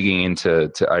kind of digging into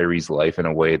Irie's life in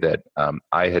a way that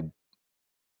I had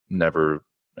never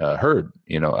heard.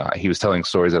 He was telling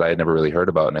stories that I had never really heard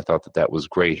about, and I thought that was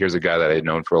great. Here's a guy that I had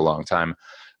known for a long time,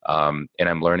 and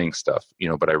I'm learning stuff,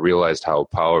 but I realized how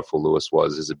powerful Lewis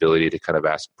was, his ability to kind of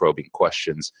ask probing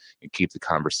questions and keep the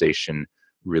conversation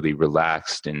really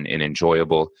relaxed and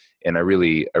enjoyable. And I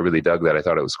really dug that. I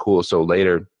thought it was cool. So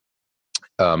later,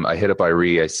 I hit up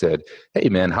Irie. I said, hey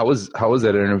man, how was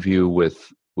that interview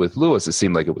with Lewis? It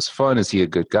seemed like it was fun. Is he a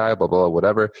good guy? Blah, blah, blah,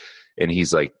 whatever. And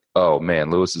he's like, oh man,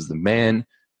 Lewis is the man.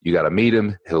 You got to meet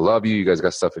him. He'll love you. You guys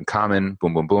got stuff in common.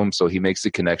 Boom, boom, boom. So he makes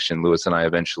the connection. Lewis and I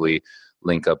eventually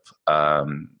link up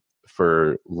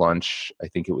for lunch. I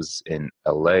think it was in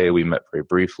LA. We met very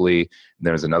briefly. And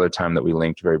there was another time that we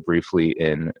linked very briefly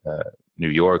in New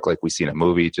York, like we seen a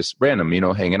movie, just random,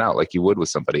 hanging out like you would with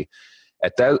somebody.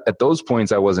 At those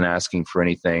points, I wasn't asking for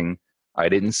anything. I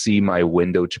didn't see my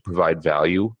window to provide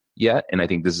value yet. And I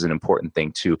think this is an important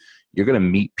thing too. You're going to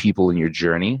meet people in your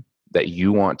journey that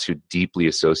you want to deeply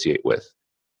associate with.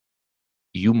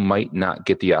 You might not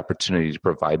get the opportunity to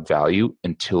provide value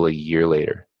until a year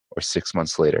later or 6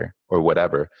 months later or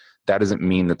whatever. That doesn't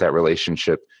mean that that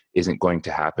relationship isn't going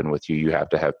to happen with you. You have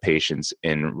to have patience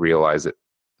and realize that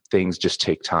things just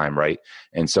take time, right?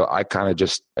 And so I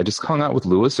just hung out with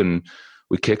Lewis, and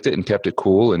we kicked it and kept it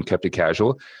cool and kept it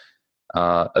casual.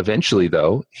 Eventually,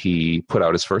 though, he put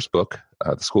out his first book,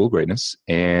 The School of Greatness,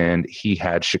 and he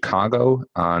had Chicago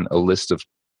on a list of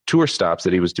tour stops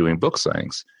that he was doing book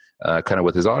signings, kind of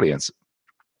with his audience.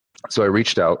 So I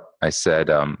reached out. I said,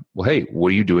 well, hey, what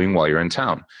are you doing while you're in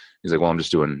town? He's like, well, I'm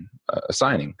just doing a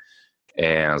signing.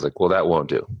 And I was like, well, that won't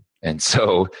do. And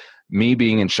so me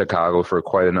being in Chicago for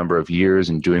quite a number of years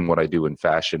and doing what I do in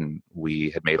fashion, we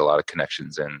had made a lot of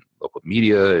connections in local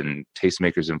media and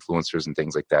tastemakers, influencers, and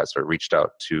things like that. So I reached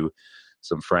out to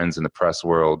some friends in the press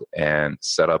world and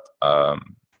set up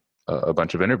a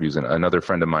bunch of interviews. And another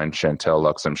friend of mine, Chantel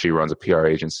Luxem, she runs a PR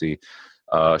agency.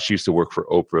 She used to work for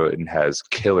Oprah and has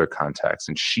killer contacts.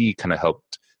 And she kind of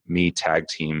helped me tag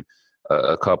team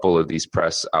a couple of these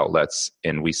press outlets,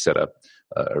 and we set up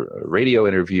a radio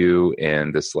interview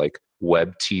and this like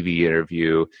web TV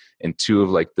interview and two of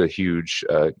like the huge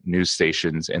news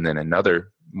stations, and then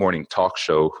another morning talk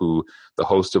show who the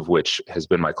host of which has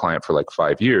been my client for like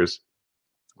 5 years,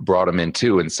 brought him in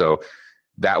too. And so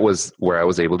that was where I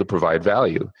was able to provide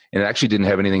value. And it actually didn't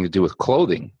have anything to do with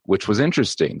clothing, which was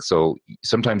interesting. So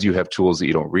sometimes you have tools that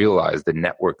you don't realize. The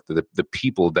network, the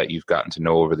people that you've gotten to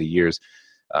know over the years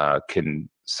can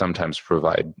sometimes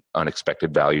provide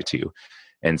unexpected value to you.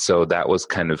 And so that was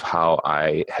kind of how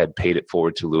I had paid it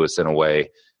forward to Lewis in a way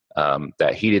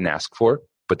that he didn't ask for,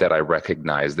 but that I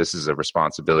recognized this is a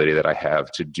responsibility that I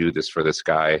have to do this for this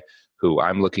guy who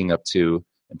I'm looking up to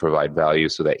and provide value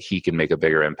so that he can make a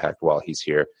bigger impact while he's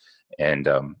here. And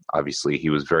obviously he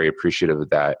was very appreciative of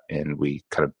that. And we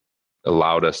kind of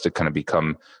allowed us to kind of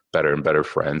become better and better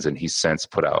friends. And he's since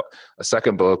put out a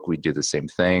second book. We did the same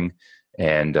thing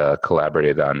and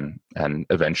collaborated on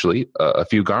eventually a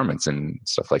few garments and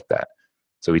stuff like that.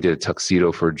 So we did a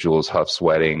tuxedo for Jules Huff's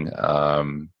wedding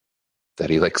that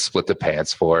he like split the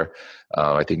pants for,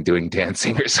 I think doing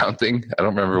dancing or something. I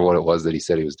don't remember what it was that he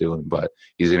said he was doing, but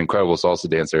he's an incredible salsa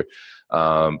dancer.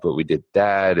 But we did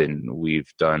that, and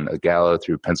we've done a gala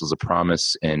through Pencils of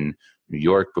Promise in New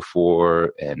York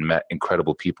before and met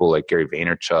incredible people like Gary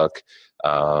Vaynerchuk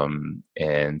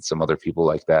and some other people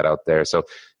like that out there. So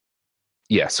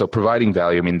yeah, so providing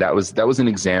value, I mean, that was an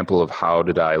example of how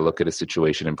did I look at a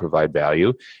situation and provide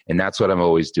value. And that's what I'm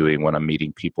always doing when I'm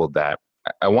meeting people, that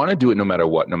I want to do it no matter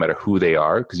what, no matter who they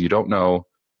are, because you don't know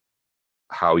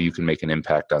how you can make an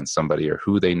impact on somebody or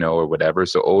who they know or whatever.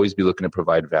 So always be looking to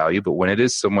provide value. But when it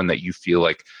is someone that you feel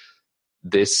like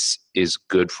this is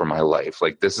good for my life,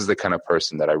 like this is the kind of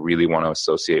person that I really want to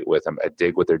associate with, I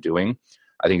dig what they're doing,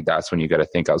 I think that's when you got to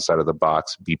think outside of the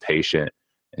box, be patient,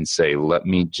 and say, let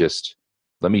me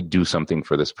do something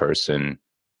for this person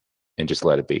and just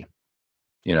let it be,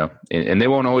 you know, and they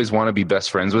won't always want to be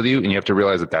best friends with you. And you have to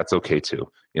realize that that's okay too.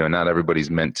 You know, not everybody's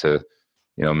meant to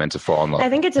fall in love. I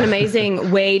think it's an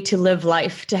amazing way to live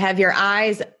life, to have your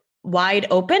eyes wide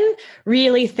open,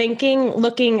 really thinking,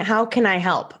 looking, how can I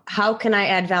help? How can I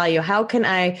add value? How can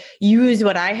I use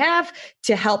what I have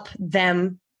to help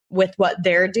them with what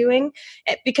they're doing?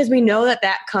 Because we know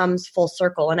that comes full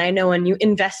circle. And I know when you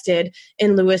invested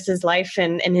in Lewis's life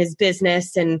and his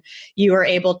business, and you were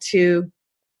able to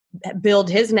build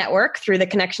his network through the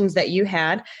connections that you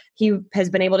had, he has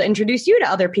been able to introduce you to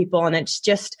other people. And it's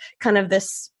just kind of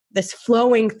this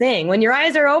flowing thing. When your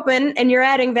eyes are open and you're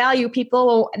adding value, people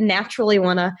will naturally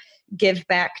want to give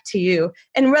back to you.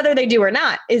 And whether they do or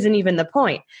not isn't even the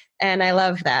point. And I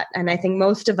love that. And I think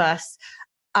most of us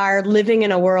are living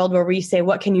in a world where we say,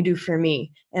 what can you do for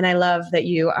me? And I love that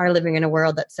you are living in a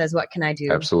world that says, what can I do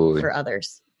for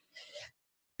others?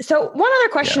 So one other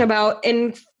question about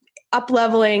in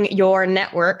up-leveling your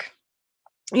network,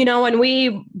 you know, when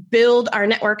we build our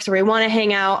networks or we want to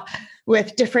hang out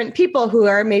with different people who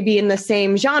are maybe in the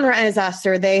same genre as us,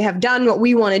 or they have done what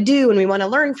we want to do and we want to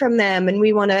learn from them and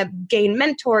we want to gain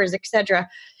mentors, etc.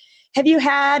 Do you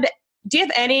have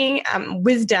any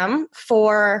wisdom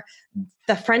for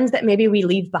the friends that maybe we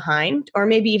leave behind, or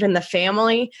maybe even the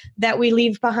family that we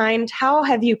leave behind? How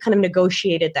have you kind of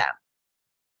negotiated that?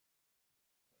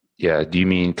 Yeah. Do you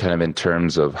mean kind of in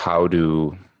terms of how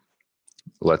do,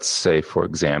 let's say, for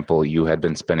example, you had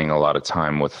been spending a lot of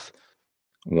time with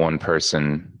one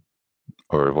person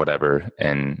or whatever,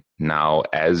 and now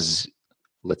as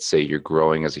let's say you're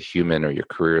growing as a human or your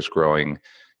career is growing,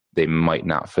 they might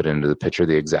not fit into the picture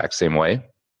the exact same way.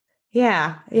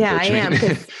 Yeah, I am.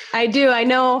 'Cause I do. I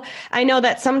know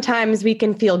that sometimes we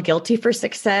can feel guilty for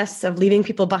success of leaving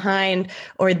people behind,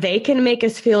 or they can make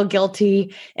us feel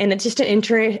guilty. And it's just an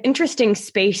interesting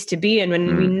space to be in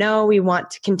when we know we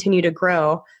want to continue to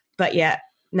grow, but yet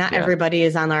not everybody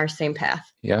is on our same path.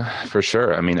 Yeah, for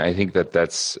sure. I mean, I think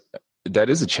that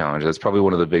is a challenge. That's probably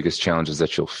one of the biggest challenges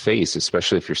that you'll face,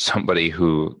 especially if you're somebody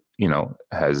who,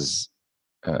 has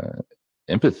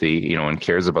empathy, and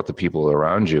cares about the people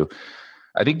around you.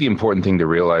 I think the important thing to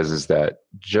realize is that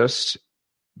just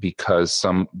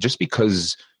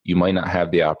because you might not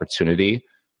have the opportunity,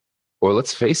 or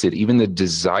let's face it, even the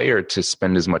desire to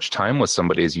spend as much time with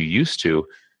somebody as you used to,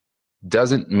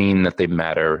 doesn't mean that they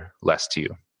matter less to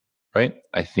you, right?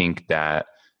 I think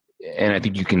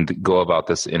you can go about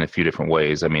this in a few different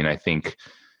ways. I mean, I think,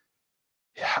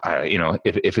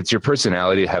 if it's your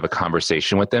personality to have a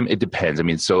conversation with them, it depends. I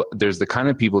mean, so there's the kind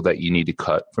of people that you need to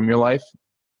cut from your life,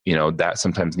 that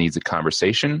sometimes needs a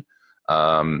conversation.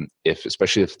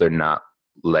 Especially if they're not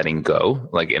letting go,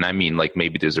 and I mean,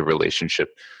 maybe there's a relationship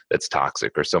that's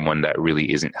toxic, or someone that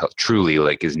really isn't truly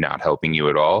is not helping you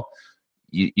at all.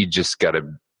 You just got to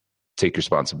take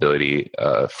responsibility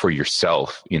for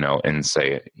yourself, and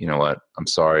say, you know what, I'm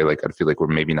sorry. I feel like we're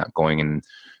maybe not going in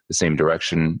the same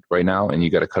direction right now, and you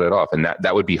got to cut it off. And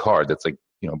that would be hard. That's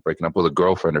breaking up with a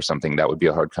girlfriend or something. That would be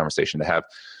a hard conversation to have.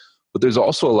 But there's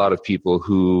also a lot of people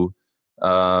who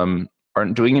aren't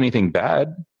doing anything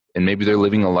bad, and maybe they're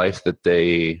living a life that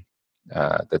they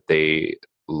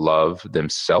love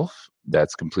themselves.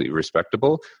 That's completely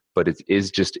respectable, but it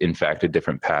is just in fact a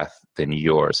different path than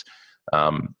yours.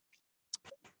 I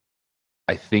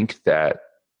think that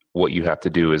what you have to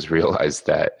do is realize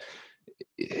that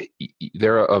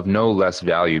they're of no less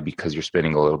value because you're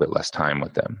spending a little bit less time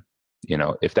with them.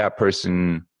 If that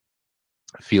person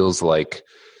feels like,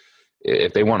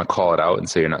 if they want to call it out and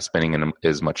say you're not spending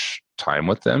as much time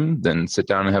with them, then sit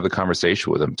down and have a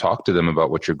conversation with them. Talk to them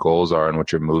about what your goals are and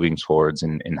what you're moving towards,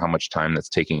 and how much time that's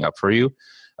taking up for you.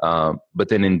 But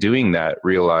then in doing that,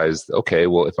 realize, okay,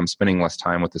 well, if I'm spending less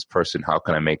time with this person, how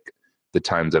can I make the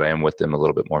times that I am with them a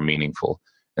little bit more meaningful?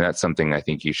 And that's something I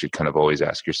think you should kind of always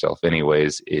ask yourself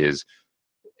anyways,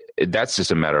 that's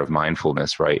just a matter of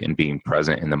mindfulness, right? And being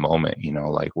present in the moment.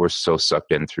 We're so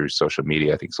sucked in through social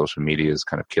media. I think social media is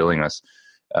kind of killing us,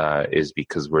 is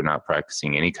because we're not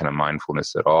practicing any kind of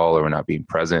mindfulness at all, or we're not being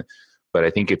present. But I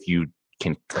think if you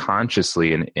can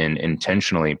consciously and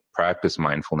intentionally practice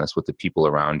mindfulness with the people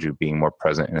around you, being more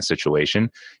present in a situation,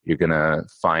 you're going to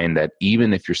find that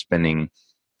even if you're spending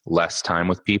less time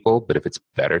with people, but if it's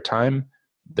better time,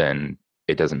 then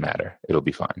it doesn't matter. It'll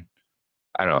be fine.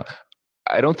 I don't know.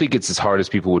 I don't think it's as hard as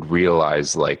people would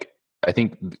realize. I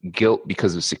think guilt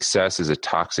because of success is a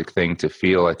toxic thing to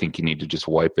feel. I think you need to just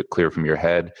wipe it clear from your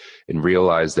head and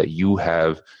realize that you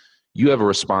have a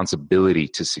responsibility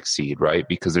to succeed, right?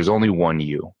 Because there's only one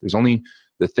you. There's only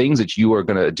the things that you are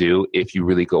going to do. If you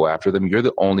really go after them, you're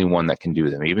the only one that can do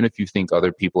them. Even if you think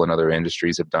other people in other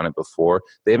industries have done it before,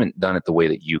 they haven't done it the way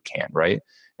that you can, right?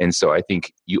 And so I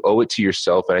think you owe it to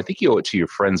yourself, and I think you owe it to your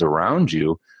friends around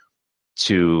you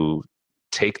to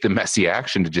take the messy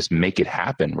action to just make it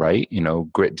happen, right?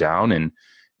 Grit down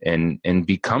and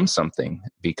become something,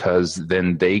 because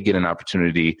then they get an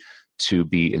opportunity to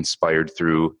be inspired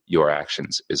through your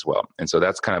actions as well. And so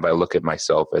that's kind of, I look at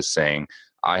myself as saying,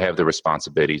 I have the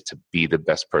responsibility to be the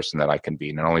best person that I can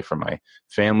be, not only for my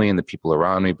family and the people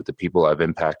around me, but the people I've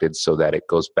impacted, so that it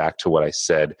goes back to what I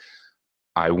said.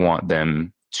 I want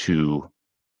them to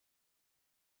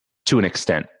an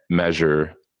extent,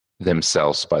 measure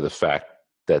themselves by the fact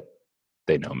that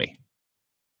they know me.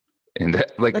 And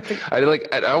that,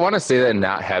 I want to say that and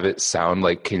not have it sound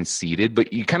conceited,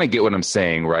 but you kind of get what I'm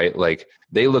saying, right?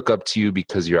 They look up to you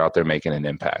because you're out there making an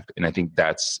impact. And I think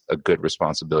that's a good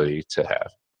responsibility to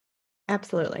have.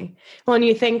 Absolutely. Well, and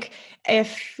you think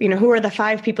if, who are the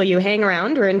 5 people you hang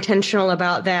around, or intentional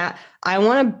about that, I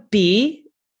want to be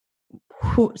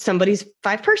somebody's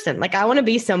 5 person. I want to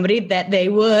be somebody that they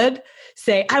would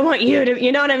say, I want you to,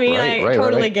 you know what I mean? I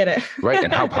totally get it. Right.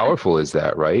 And how powerful is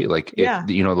that, right?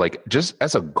 Just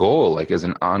as a goal, as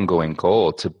an ongoing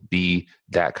goal to be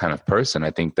that kind of person, I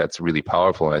think that's really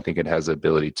powerful. And I think it has the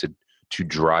ability to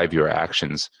drive your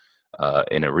actions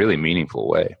in a really meaningful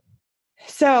way.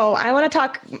 So I want to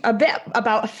talk a bit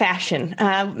about fashion.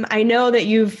 I know that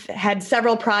you've had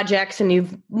several projects and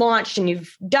you've launched and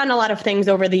you've done a lot of things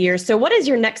over the years. So what is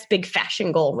your next big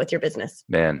fashion goal with your business?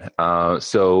 Man,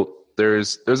 so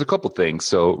there's a couple things.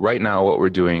 So right now what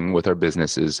we're doing with our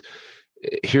business is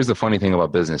here's the funny thing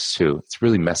about business too. It's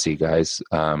really messy, guys.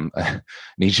 I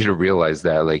need you to realize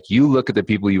that, like, you look at the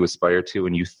people you aspire to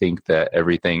and you think that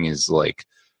everything is like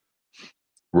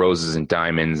roses and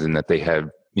diamonds and that they have,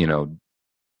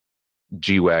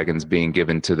 G-Wagons being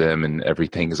given to them and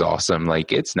everything is awesome.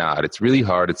 Like, it's not. It's really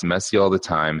hard. It's messy all the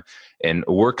time. And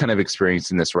we're kind of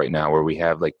experiencing this right now where we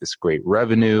have like this great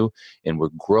revenue and we're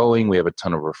growing. We have a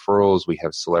ton of referrals. We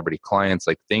have celebrity clients.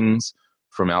 Like, things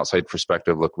from outside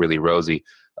perspective look really rosy.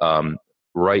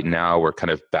 Right now, we're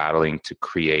kind of battling to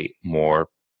create more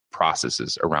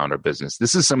processes around our business.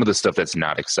 This is some of the stuff that's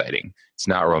not exciting. It's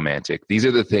not romantic. These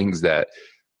are the things that,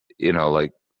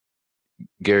 like,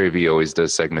 Gary Vee always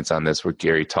does segments on this where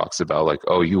Gary talks about like,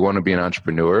 oh, you want to be an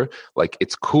entrepreneur? Like,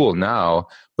 it's cool now,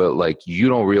 but like, you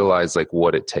don't realize like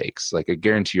what it takes. Like, I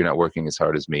guarantee you're not working as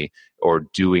hard as me or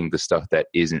doing the stuff that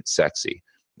isn't sexy.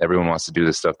 Everyone wants to do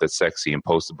the stuff that's sexy and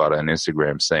post about it on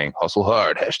Instagram saying hustle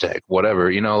hard, hashtag,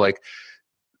 whatever, like,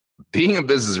 being in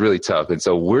business is really tough. And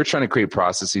so we're trying to create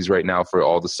processes right now for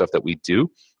all the stuff that we do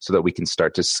so that we can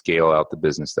start to scale out the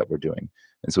business that we're doing.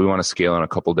 And so we want to scale in a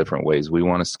couple different ways. We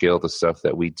want to scale the stuff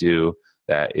that we do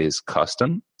that is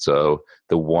custom. So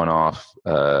the one-off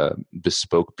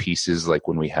bespoke pieces, like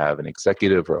when we have an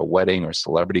executive or a wedding or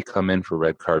celebrity come in for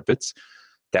red carpets,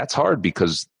 that's hard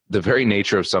because the very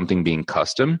nature of something being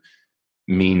custom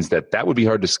means that would be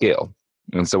hard to scale.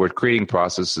 And so we're creating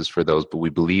processes for those, but we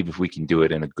believe if we can do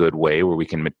it in a good way where we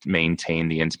can maintain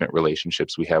the intimate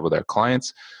relationships we have with our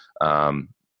clients,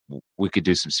 we could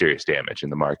do some serious damage in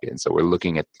the market. And so we're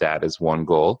looking at that as one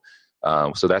goal.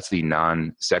 So that's the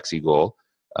non-sexy goal,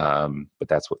 but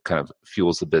that's what kind of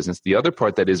fuels the business. The other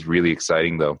part that is really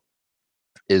exciting, though,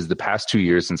 is the past 2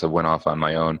 years since I went off on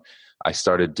my own, I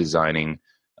started designing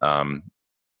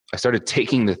I started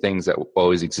taking the things that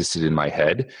always existed in my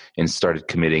head and started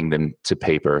committing them to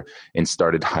paper and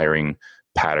started hiring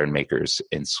pattern makers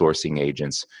and sourcing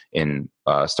agents and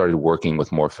started working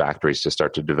with more factories to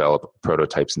start to develop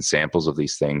prototypes and samples of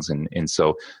these things. And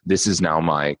so this is now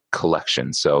my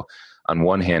collection. So on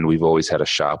one hand, we've always had a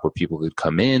shop where people could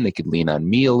come in, they could lean on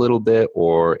me a little bit,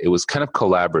 or it was kind of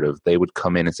collaborative. They would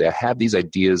come in and say, I have these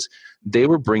ideas. They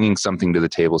were bringing something to the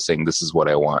table saying, this is what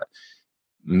I want.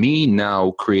 Me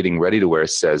now creating Ready to Wear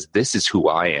says, this is who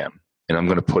I am, and I'm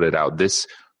going to put it out. This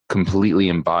completely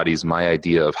embodies my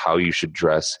idea of how you should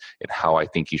dress and how I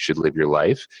think you should live your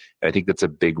life. And I think that's a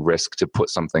big risk to put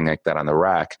something like that on the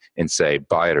rack and say,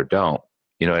 buy it or don't.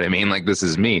 You know what I mean? Like, this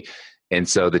is me. And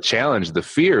so the challenge, the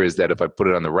fear is that if I put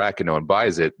it on the rack and no one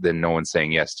buys it, then no one's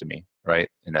saying yes to me, right?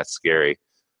 And that's scary.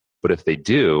 But if they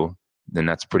do, then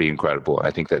that's pretty incredible.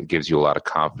 I think that gives you a lot of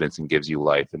confidence and gives you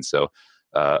life. And so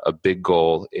a big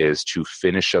goal is to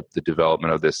finish up the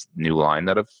development of this new line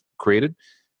that I've created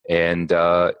and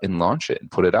launch it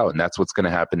and put it out. And that's what's going to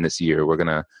happen this year. We're going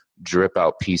to drip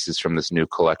out pieces from this new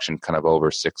collection kind of over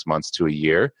 6 months to a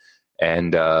year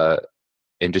and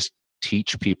just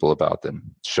teach people about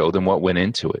them, show them what went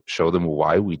into it, show them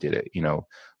why we did it.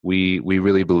 We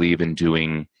really believe in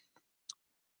doing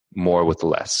more with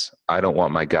less. I don't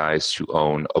want my guys to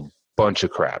own a bunch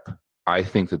of crap. I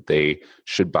think that they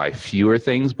should buy fewer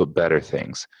things, but better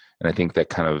things. And I think that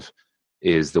kind of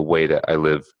is the way that I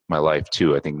live my life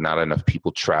too. I think not enough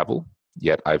people travel,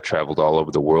 yet I've traveled all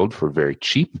over the world for very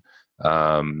cheap.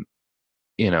 I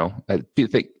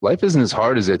think life isn't as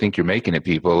hard as I think you're making it,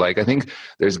 people. Like, I think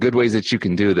there's good ways that you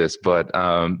can do this, but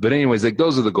anyways, like,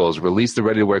 those are the goals. Release the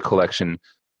Ready to Wear collection,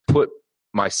 put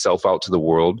myself out to the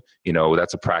world.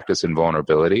 That's a practice in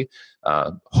vulnerability.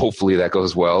 Hopefully that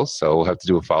goes well. So we'll have to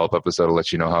do a follow-up episode to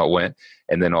let you know how it went.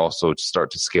 And then also start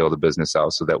to scale the business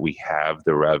out so that we have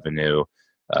the revenue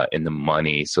and the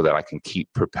money so that I can keep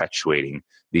perpetuating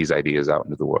these ideas out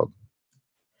into the world.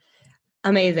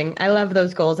 Amazing. I love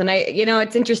those goals. And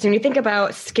it's interesting. You think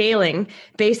about scaling,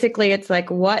 basically it's like,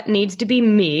 what needs to be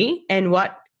me and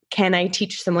what can I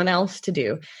teach someone else to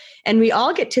do? And we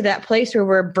all get to that place where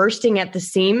we're bursting at the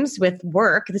seams with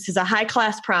work. This is a high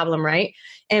class problem, right?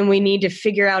 And we need to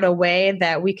figure out a way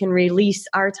that we can release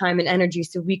our time and energy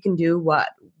so we can do what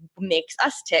makes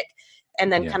us tick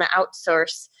and then kind of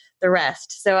outsource the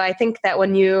rest. So I think that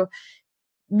when you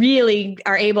really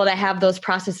are able to have those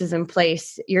processes in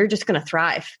place, you're just going to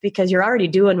thrive because you're already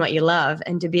doing what you love.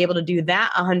 And to be able to do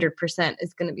that 100%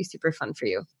 is going to be super fun for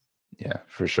you. Yeah,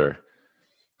 for sure.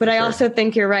 But I also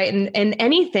think you're right. And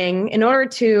anything, in order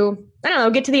to,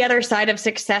 get to the other side of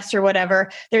success or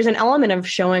whatever, there's an element of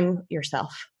showing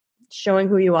yourself, showing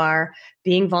who you are,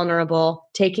 being vulnerable,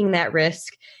 taking that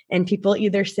risk. And people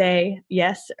either say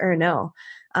yes or no.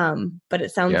 But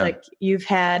it sounds like you've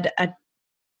had a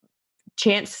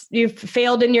chance, you've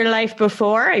failed in your life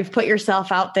before, you've put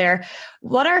yourself out there.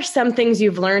 What are some things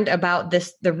you've learned about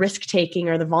the risk taking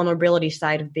or the vulnerability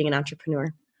side of being an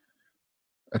entrepreneur?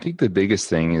 I think the biggest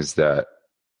thing is that,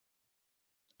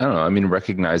 I don't know, I mean,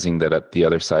 recognizing that at the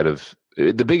other side of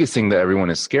the biggest thing that everyone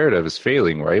is scared of is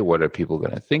failing, right? What are people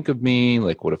going to think of me?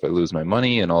 Like, what if I lose my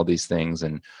money and all these things?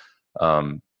 And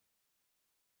when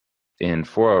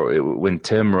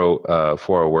Tim wrote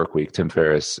 4 Hour Work Week, Tim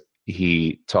Ferriss,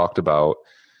 he talked about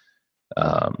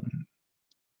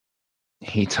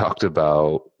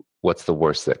what's the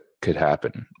worst that could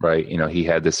happen, right? You know, he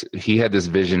had this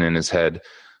vision in his head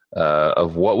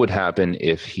of what would happen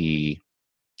if he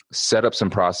set up some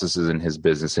processes in his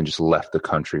business and just left the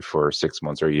country for 6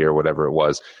 months or a year, whatever it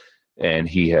was. And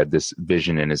he had this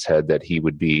vision in his head that he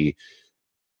would be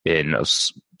in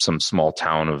some small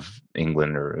town of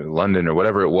England or London or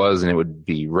whatever it was, and it would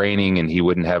be raining and he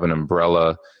wouldn't have an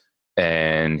umbrella,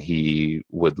 and he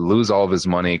would lose all of his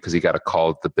money because he got a call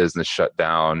that the business shut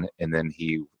down, and then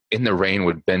he in the rain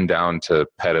would bend down to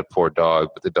pet a poor dog,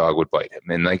 but the dog would bite him.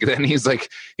 And like then he's like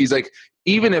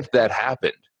even if that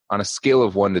happened, on a scale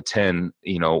of 1 to 10,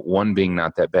 you know, 1 being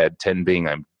not that bad, 10 being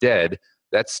I'm dead,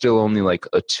 that's still only like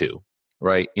a 2,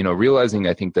 right? You know, realizing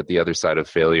I think that the other side of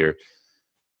failure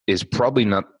is probably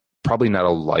not a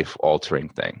life-altering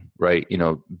thing, right? You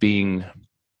know, being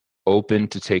open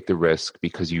to take the risk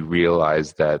because you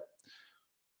realize that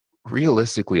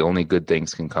realistically only good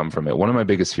things can come from it. One of my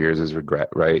biggest fears is regret,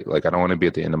 right? Like, I don't want to be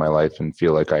at the end of my life and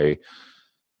feel like I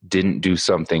didn't do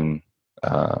something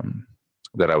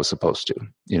that I was supposed to,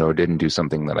 you know, or didn't do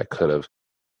something that I could have.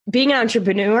 Being an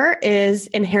entrepreneur is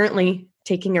inherently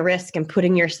taking a risk and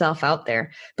putting yourself out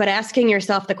there, but asking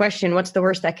yourself the question, what's the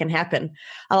worst that can happen?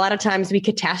 A lot of times we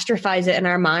catastrophize it in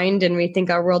our mind and we think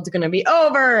our world's going to be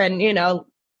over. And, you know,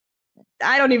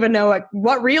 I don't even know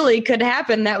what really could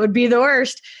happen. That would be the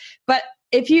worst. But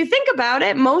if you think about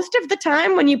it, most of the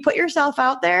time when you put yourself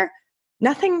out there,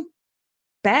 nothing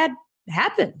bad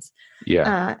happens.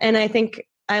 Yeah. And I think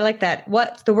I like that.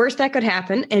 What's the worst that could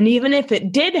happen? And even if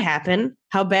it did happen,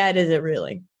 how bad is it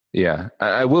really? Yeah.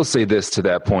 I will say this to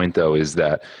that point, though, is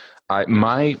that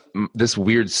this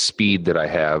weird speed that I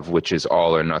have, which is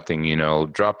all or nothing, you know,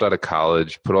 dropped out of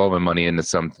college, put all my money into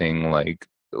something like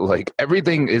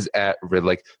everything is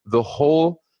like the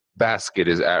whole basket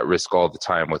is at risk all the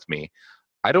time with me.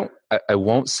 I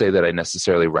won't say that I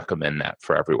necessarily recommend that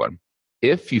for everyone.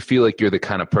 If you feel like you're the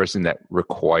kind of person that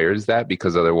requires that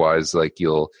because otherwise like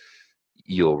you'll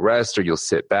rest or you'll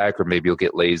sit back or maybe you'll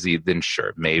get lazy, then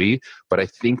sure, maybe. But I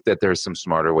think that there's some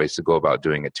smarter ways to go about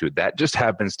doing it too. That just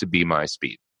happens to be my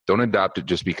speed. Don't adopt it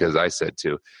just because I said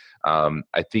to.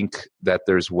 I think that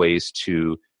there's ways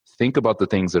to think about the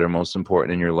things that are most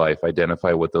important in your life,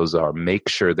 identify what those are, make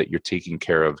sure that you're taking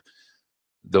care of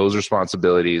those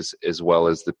responsibilities as well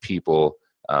as the people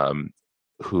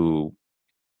who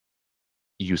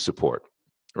you support,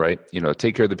 right? You know,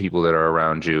 take care of the people that are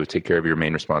around you, take care of your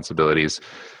main responsibilities,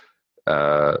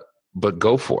 but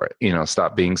go for it. You know,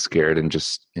 stop being scared and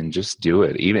just do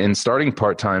it. Even starting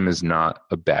part-time is not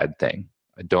a bad thing.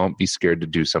 Don't be scared to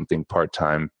do something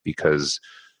part-time because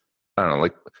I don't know,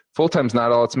 like full-time's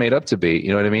not all it's made up to be. You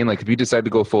know what I mean? Like if you decide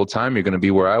to go full-time, you're going to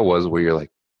be where I was, where you're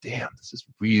like, damn, this is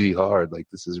really hard. Like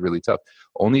this is really tough.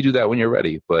 Only do that when you're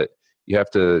ready, but you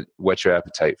have to whet your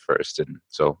appetite first. And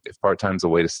so if part-time's the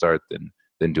way to start,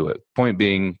 then do it. Point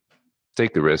being,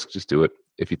 take the risk, just do it.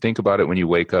 If you think about it when you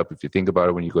wake up, if you think about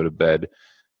it when you go to bed,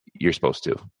 you're supposed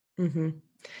to. Mm-hmm.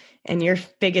 And your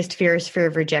biggest fear is fear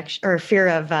of rejection or fear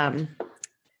of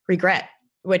regret,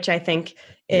 which I think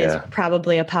is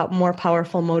probably a more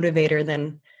powerful motivator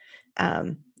than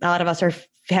a lot of us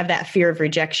have that fear of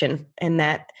rejection. And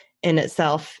that in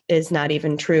itself is not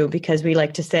even true because we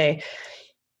like to say,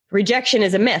 rejection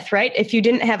is a myth, right? If you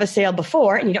didn't have a sale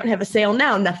before and you don't have a sale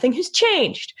now, nothing has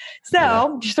changed.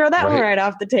 So just throw that one right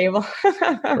off the table.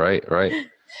 Right.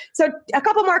 So a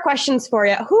couple more questions for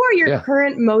you. Who are your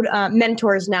current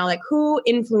mentors now? Like who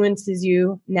influences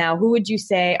you now? Who would you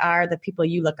say are the people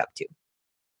you look up to?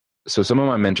 So some of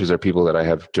my mentors are people that I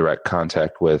have direct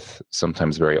contact with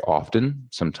sometimes very often,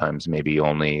 sometimes maybe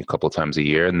only a couple times a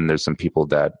year. And then there's some people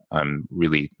that I'm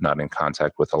really not in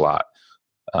contact with a lot.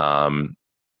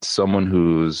 Someone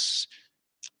who's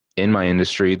in my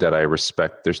industry that I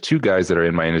respect. There's 2 guys that are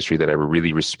in my industry that I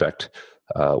really respect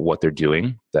what they're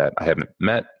doing that I haven't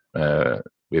met.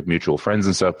 We have mutual friends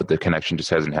and stuff, but the connection just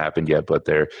hasn't happened yet. But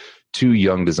they're 2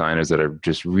 young designers that are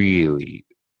just really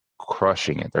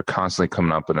crushing it. They're constantly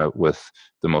coming up with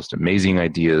the most amazing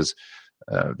ideas.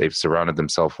 They've surrounded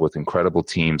themselves with incredible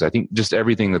teams. I think just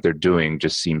everything that they're doing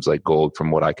just seems like gold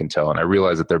from what I can tell. And I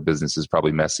realize that their business is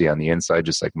probably messy on the inside,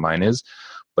 just like mine is,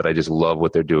 but I just love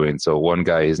what they're doing. So one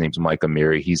guy, his name's Mike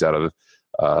Amiri. He's out of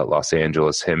Los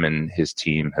Angeles. Him and his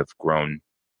team have grown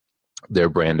their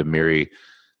brand Amiri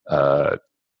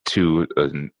to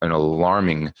an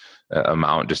alarming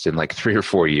amount just in like 3 or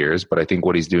 4 years. But I think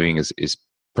what he's doing is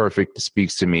perfect. It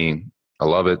speaks to me. I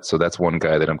love it. So that's one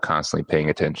guy that I'm constantly paying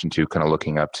attention to, kind of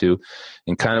looking up to,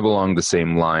 and kind of along the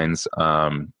same lines,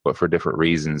 but for different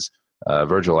reasons.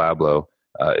 Virgil Abloh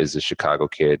is a Chicago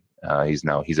kid. He's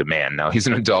a man now. He's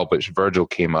an adult, but Virgil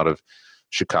came out of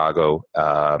Chicago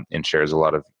and shares a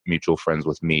lot of mutual friends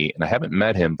with me. And I haven't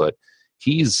met him, but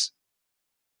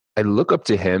I look up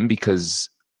to him because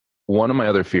one of my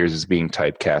other fears is being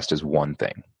typecast as one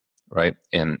thing, right?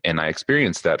 And I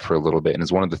experienced that for a little bit, and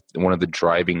it's one of the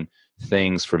driving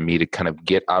things for me to kind of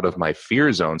get out of my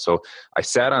fear zone. So I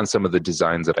sat on some of the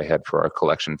designs that I had for our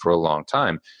collection for a long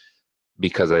time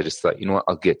because I just thought, you know what,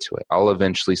 I'll get to it. I'll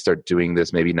eventually start doing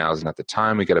this. Maybe now is not the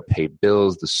time. We got to pay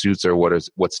bills. The suits are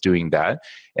what's doing that.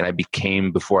 And I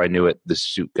became, before I knew it, the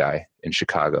suit guy in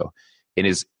Chicago. And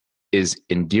as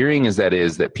endearing as that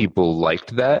is, that people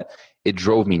liked that, it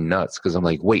drove me nuts because I'm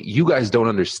like, wait, you guys don't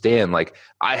understand. Like,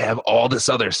 I have all this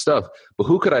other stuff, but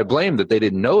who could I blame that they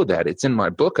didn't know that? It's in my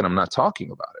book and I'm not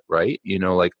talking about it, right? You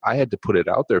know, like I had to put it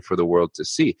out there for the world to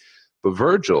see. But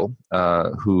Virgil,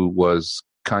 who was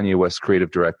Kanye West's creative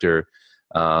director,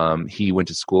 he went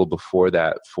to school before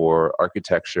that for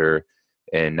architecture,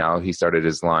 and now he started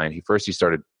his line. He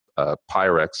started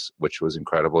Pyrex, which was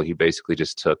incredible. He basically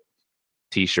just took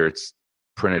T-shirts,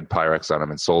 printed Pyrex on them,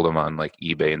 and sold them on like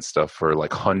eBay and stuff for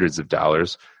like hundreds of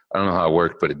dollars. I don't know how it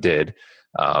worked, but it did.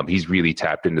 He's really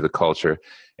tapped into the culture.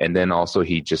 And then also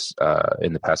he just,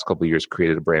 in the past couple of years,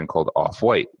 created a brand called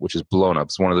Off-White, which is blown up.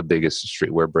 It's one of the biggest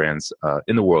streetwear brands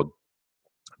in the world.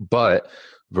 But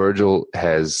Virgil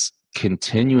has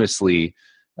continuously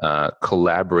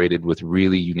collaborated with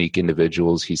really unique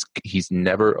individuals. He's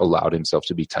never allowed himself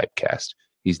to be typecast.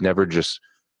 He's never just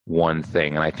one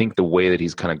thing. And I think the way that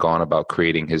he's kind of gone about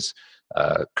creating his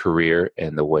career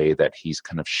and the way that he's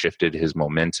kind of shifted his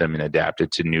momentum and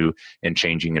adapted to new and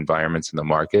changing environments in the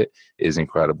market is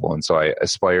incredible. And so I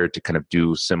aspire to kind of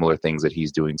do similar things that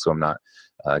he's doing, so I'm not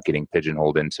getting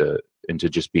pigeonholed into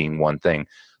just being one thing.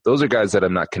 Those are guys that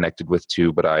I'm not connected with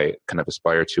too, but I kind of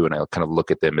aspire to, and I kind of look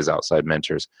at them as outside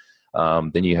mentors.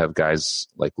 Then you have guys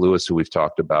like Lewis, who we've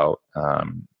talked about,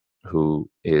 who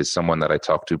is someone that I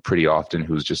talk to pretty often,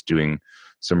 who's just doing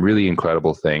some really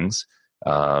incredible things.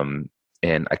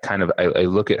 And I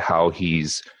look at how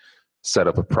he's set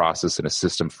up a process and a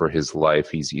system for his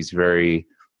life. He's very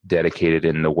dedicated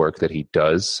in the work that he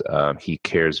does. He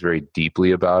cares very deeply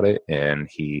about it, and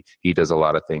he does a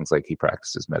lot of things, like he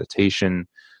practices meditation.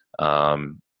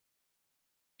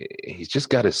 He's just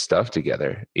got his stuff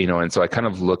together, you know, and so I kind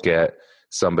of look at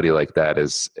somebody like that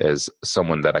as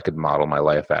someone that I could model my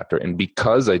life after. And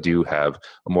because I do have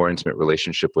a more intimate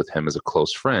relationship with him as a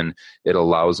close friend, it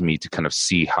allows me to kind of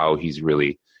see how he's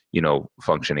really, you know,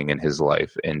 functioning in his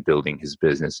life and building his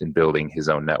business and building his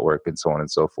own network and so on and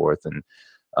so forth. And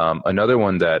another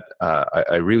one that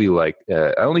I really like,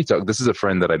 this is a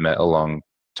friend that I met a long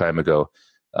time ago.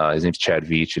 His name's Chad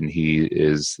Veach, and he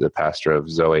is the pastor of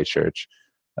Zoe Church.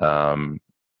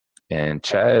 And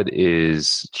Chad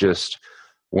is just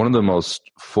one of the most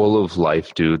full of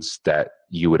life dudes that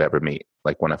you would ever meet.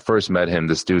 Like when I first met him,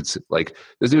 this dude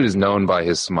is known by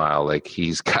his smile. Like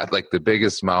he's got like the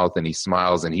biggest mouth, and he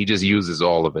smiles, and he just uses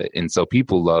all of it. And so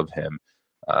people love him.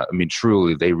 I mean,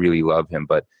 truly, they really love him,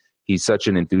 but he's such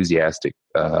an enthusiastic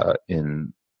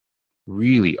and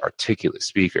really articulate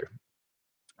speaker.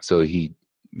 So he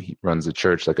runs the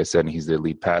church, like I said, and he's the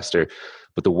lead pastor.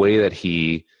 But the way that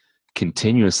he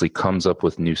continuously comes up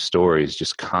with new stories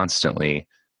just constantly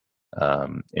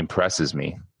impresses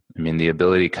me. I mean, the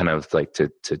ability kind of like to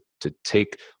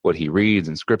take what he reads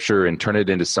in scripture and turn it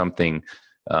into something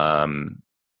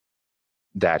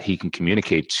that he can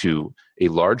communicate to a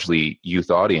largely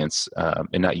youth audience,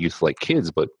 and not youth like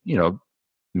kids, but, you know,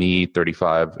 me,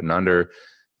 35 and under,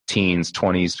 teens,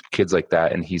 20s, kids like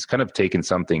that. And he's kind of taken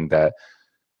something that,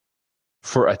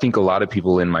 for I think a lot of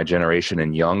people in my generation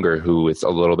and younger, who it's a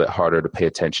little bit harder to pay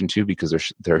attention to because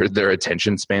their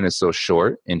attention span is so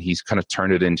short, and he's kind of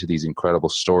turned it into these incredible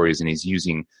stories, and he's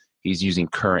using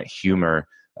current humor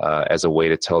as a way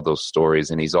to tell those stories.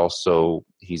 And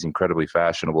he's incredibly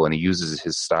fashionable, and he uses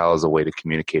his style as a way to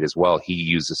communicate as well. He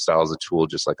uses style as a tool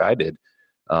just like I did.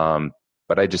 But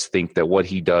but I just think that what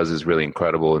he does is really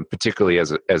incredible, and particularly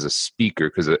as a speaker,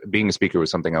 because being a speaker was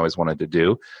something I always wanted to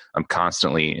do. I'm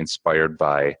constantly inspired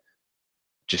by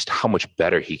just how much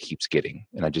better he keeps getting,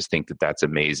 and I just think that that's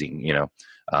amazing,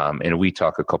 and we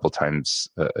talk a couple times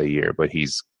a year, but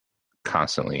he's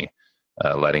constantly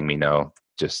letting me know,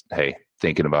 just, hey,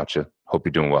 thinking about you, hope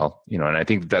you're doing well, and I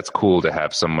think that's cool to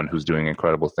have someone who's doing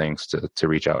incredible things to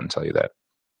reach out and tell you that.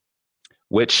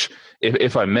 Which,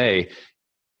 if I may,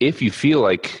 if you feel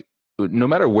like, no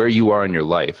matter where you are in your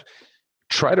life,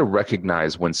 try to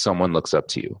recognize when someone looks up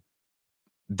to you.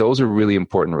 Those are really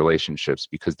important relationships,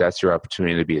 because that's your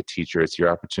opportunity to be a teacher. It's your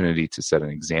opportunity to set an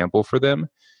example for them.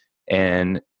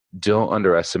 And don't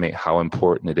underestimate how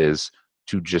important it is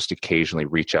to just occasionally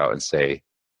reach out and say,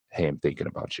 hey, I'm thinking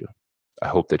about you. I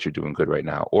hope that you're doing good right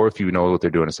now. Or if you know what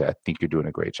they're doing, to say, I think you're doing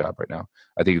a great job right now.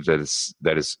 I think that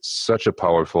is such a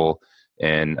powerful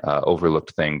and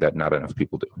overlooked thing that not enough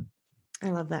people do. I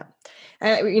love that.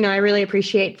 I really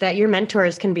appreciate that your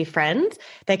mentors can be friends.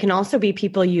 They can also be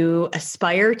people you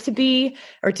aspire to be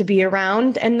or to be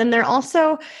around. And then they're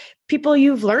also people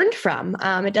you've learned from.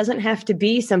 It doesn't have to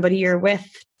be somebody you're with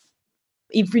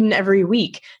even every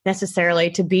week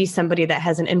necessarily to be somebody that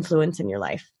has an influence in your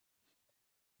life.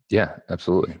 Yeah,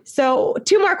 absolutely. So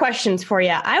 2 more questions for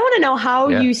you. I want to know how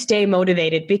you stay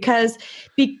motivated, because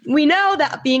we know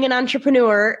that being an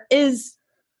entrepreneur is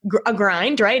a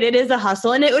grind, right? It is a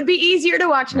hustle, and it would be easier to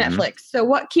watch Netflix. So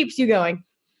what keeps you going?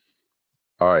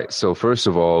 All right. So first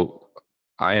of all,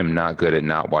 I am not good at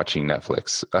not watching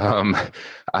Netflix.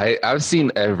 I've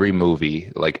seen every movie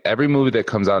that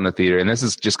comes out in the theater, and this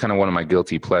is just kind of one of my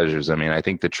guilty pleasures. I mean, I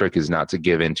think the trick is not to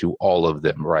give into all of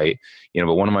them, right?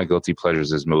 But one of my guilty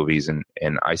pleasures is movies, and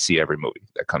I see every movie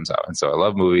that comes out. And so I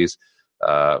love movies.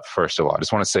 First of all, I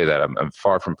just want to say that I'm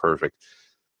far from perfect.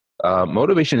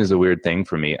 Motivation is a weird thing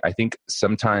for me. I think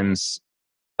sometimes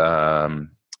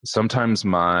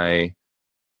my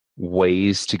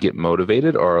ways to get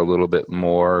motivated are a little bit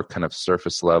more kind of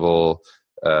surface level,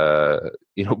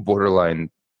 borderline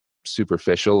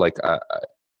superficial. Like I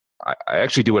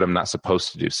actually do what I'm not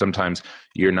supposed to do. Sometimes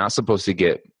you're not supposed to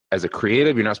get, as a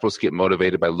creative, you're not supposed to get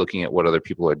motivated by looking at what other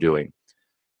people are doing.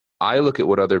 I look at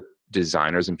what other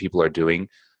designers and people are doing,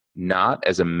 not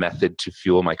as a method to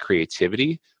fuel my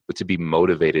creativity, but to be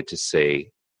motivated to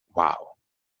say, wow,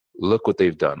 look what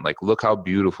they've done. Like, look how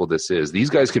beautiful this is. These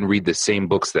guys can read the same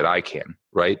books that I can,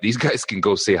 right? These guys can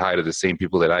go say hi to the same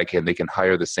people that I can. They can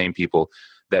hire the same people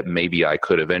that maybe I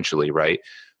could eventually, right?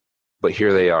 But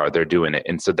here they are, they're doing it.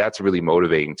 And so that's really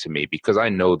motivating to me, because I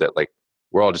know that, like,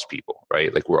 we're all just people,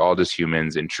 right? Like, we're all just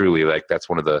humans. And truly, like, that's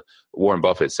one of the, Warren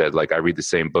Buffett said, like, I read the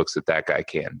same books that guy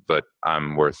can, but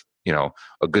I'm worth, $1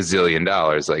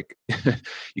 gazillion. Like,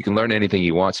 you can learn anything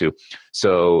you want to.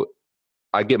 So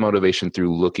I get motivation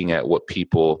through looking at what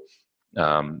people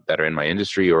that are in my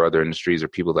industry or other industries or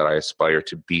people that I aspire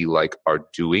to be like are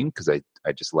doing, because I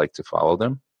just like to follow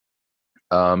them.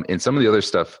 And some of the other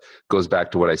stuff goes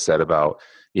back to what I said about,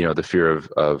 the fear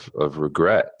of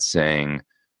regret, saying,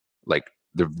 like,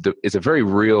 it's a very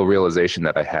real realization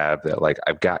that I have that, like,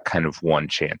 I've got kind of one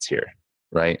chance here,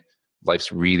 right?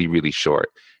 Life's really, really short.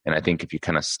 And I think if you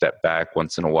kind of step back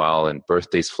once in a while and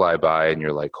birthdays fly by and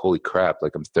you're like, holy crap,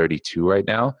 like, I'm 32 right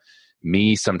now.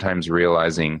 Me sometimes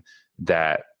realizing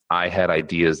that I had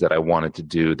ideas that I wanted to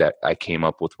do that I came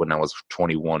up with when I was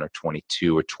 21 or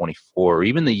 22 or 24, or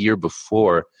even the year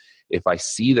before. If I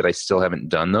see that I still haven't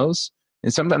done those,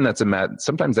 and sometimes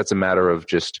that's a matter of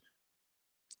just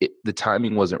the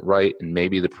timing wasn't right, and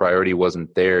maybe the priority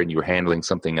wasn't there and you were handling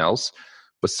something else.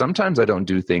 But sometimes I don't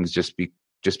do things just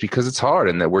because it's hard,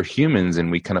 and that we're humans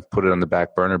and we kind of put it on the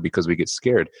back burner because we get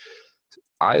scared.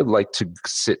 I like to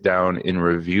sit down and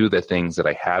review the things that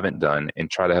I haven't done and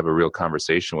try to have a real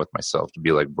conversation with myself to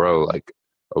be like, bro, like,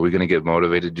 are we going to get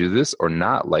motivated to do this or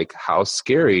not? Like, how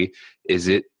scary is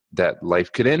it that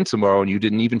life could end tomorrow and you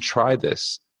didn't even try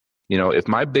this? If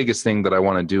my biggest thing that I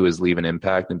want to do is leave an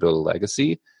impact and build a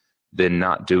legacy, then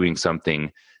not doing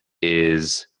something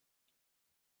is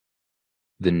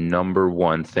the number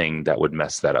one thing that would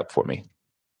mess that up for me,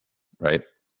 right?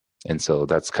 And so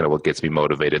that's kind of what gets me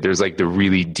motivated. There's like the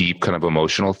really deep kind of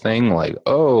emotional thing, like,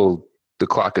 oh, the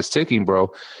clock is ticking, bro.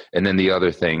 And then the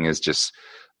other thing is just,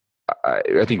 I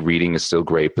think reading is still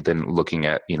great, but then looking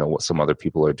at, what some other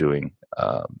people are doing,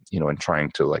 and trying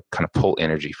to, like, kind of pull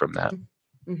energy from that.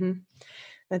 Mm-hmm.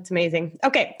 That's amazing.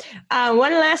 Okay.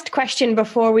 One last question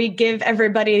before we give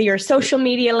everybody your social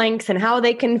media links and how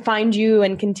they can find you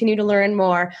and continue to learn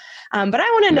more. But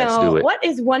I want to know, what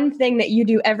is one thing that you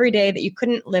do every day that you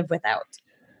couldn't live without?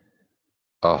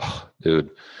 Oh,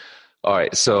 dude. All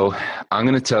right. So I'm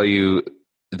going to tell you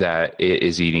that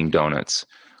is eating donuts.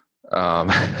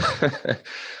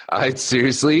 I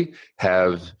seriously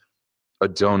have a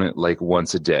donut like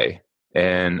once a day.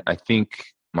 And I think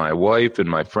my wife and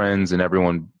my friends and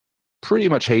everyone pretty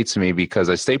much hates me because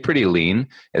I stay pretty lean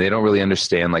and they don't really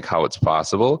understand like how it's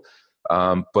possible.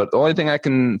 But the only thing I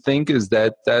can think is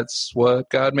that that's what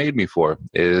God made me for,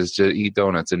 is to eat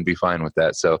donuts and be fine with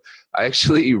that. So I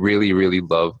actually really, really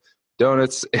love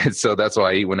donuts. And so that's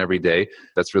why I eat one every day.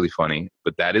 That's really funny.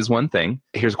 But that is one thing.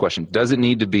 Here's a question. Does it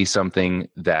need to be something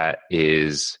that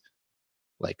is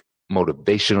like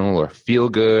motivational or feel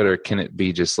good, or can it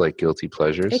be just like guilty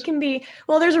pleasures? It can be,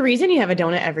 well, there's a reason you have a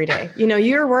donut every day. You know,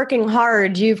 you're working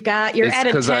hard. You're at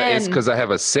a 10. It's because I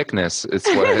have a sickness. It's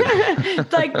what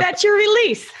it's like, that's your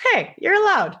release. Hey, you're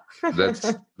allowed.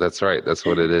 That's right. That's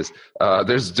what it is.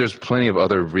 There's plenty of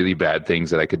other really bad things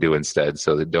that I could do instead.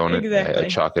 So the donut, exactly. I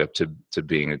chalk it up to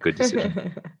being a good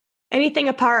decision. Anything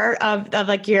a part of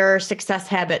like your success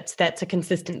habits that's a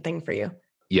consistent thing for you?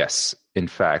 Yes. In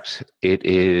fact, it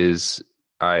is.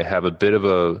 I have a bit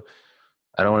of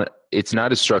it's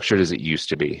not as structured as it used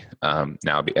to be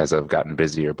now as I've gotten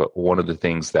busier. But one of the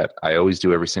things that I always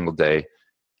do every single day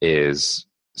is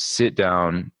sit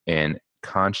down and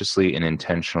consciously and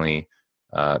intentionally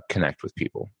connect with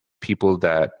people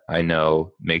that I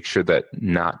know, make sure that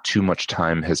not too much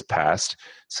time has passed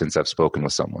since I've spoken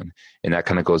with someone. And that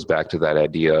kind of goes back to that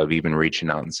idea of even reaching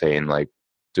out and saying like,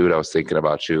 dude, I was thinking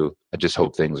about you. I just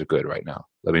hope things are good right now.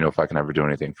 Let me know if I can ever do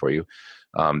anything for you.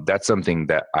 That's something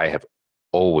that I have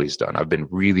always done. I've been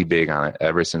really big on it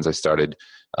ever since I started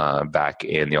back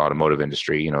in the automotive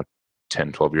industry,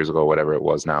 10, 12 years ago, whatever it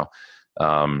was now.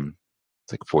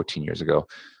 It's like 14 years ago.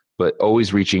 But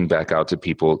always reaching back out to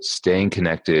people, staying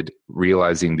connected,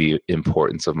 realizing the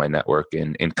importance of my network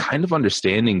and kind of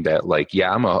understanding that like,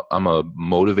 yeah, I'm a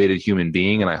motivated human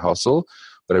being and I hustle,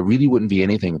 but I really wouldn't be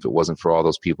anything if it wasn't for all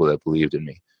those people that believed in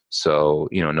me. So,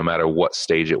 no matter what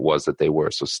stage it was that they were.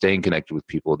 So staying connected with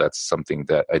people, that's something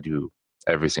that I do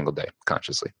every single day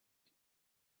consciously.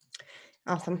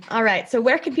 Awesome. All right. So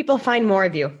where can people find more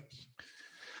of you?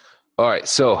 All right.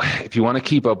 So if you want to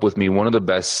keep up with me, one of the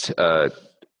best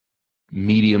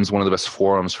mediums, one of the best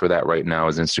forums for that right now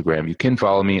is Instagram. You can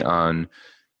follow me on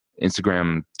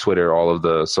Instagram, Twitter, all of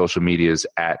the social medias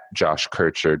at Josh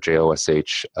Kercher,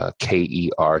 JoshKercher,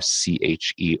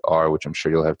 which I'm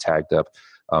sure you'll have tagged up.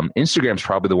 Instagram is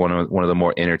probably one of the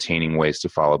more entertaining ways to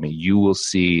follow me. You will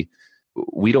see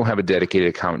we don't have a dedicated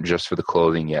account just for the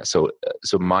clothing yet. So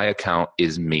my account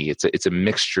is me. It's a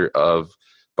mixture of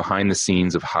behind the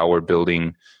scenes of how we're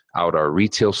building out our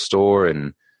retail store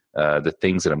and the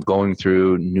things that I'm going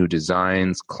through, new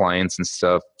designs, clients and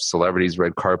stuff, celebrities,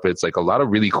 red carpets, like a lot of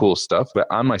really cool stuff. But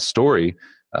on my story,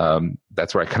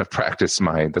 that's where I kind of practice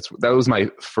that was my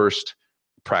first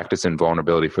practice in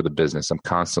vulnerability for the business. I'm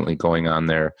constantly going on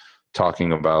there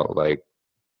talking about like,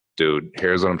 dude,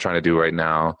 here's what I'm trying to do right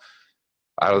now.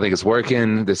 I don't think it's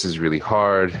working. This is really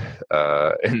hard.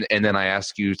 And then I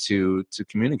ask you to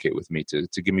communicate with me, to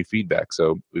give me feedback.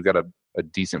 So we've got a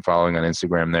decent following on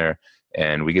Instagram there.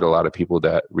 And we get a lot of people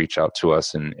that reach out to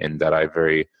us and that I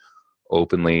very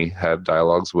openly have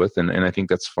dialogues with. And I think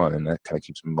that's fun. And that kind of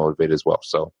keeps me motivated as well.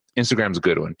 So Instagram's a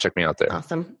good one. Check me out there.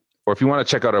 Awesome. Or if you want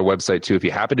to check out our website too, if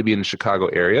you happen to be in the Chicago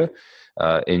area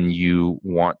and you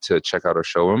want to check out our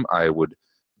showroom, I would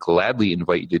gladly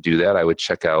invite you to do that. I would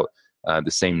check out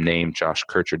the same name,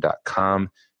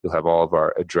 joshkercher.com. You'll have all of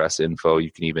our address info.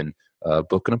 You can even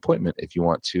book an appointment if you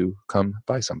want to come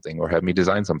buy something or have me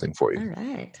design something for you.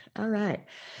 All right.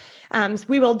 So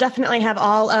we will definitely have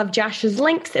all of Josh's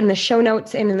links in the show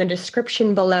notes and in the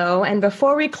description below. And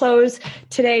before we close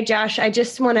today, Josh, I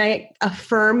just want to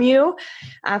affirm you.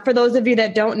 For those of you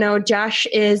that don't know, Josh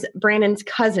is Brandon's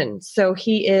cousin. So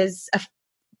he is,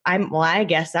 I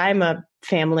guess I'm a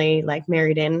family, like I'm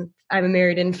a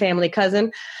married in family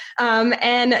cousin.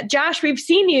 And Josh, we've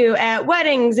seen you at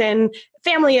weddings and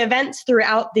family events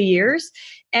throughout the years.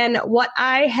 And what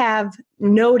I have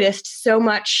noticed so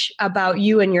much about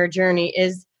you and your journey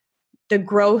is the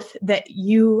growth that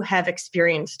you have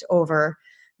experienced over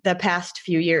the past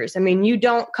few years. I mean, you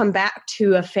don't come back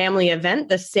to a family event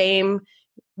the same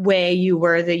way you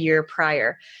were the year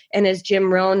prior. And as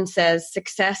Jim Rohn says,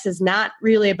 success is not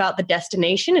really about the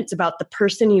destination. It's about the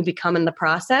person you become in the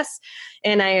process.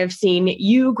 And I have seen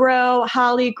you grow,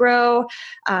 Holly grow,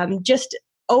 just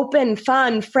open,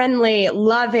 fun, friendly,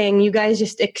 loving. You guys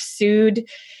just exude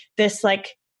this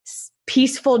like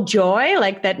peaceful joy,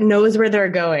 like that knows where they're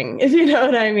going, if you know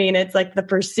what I mean. It's like the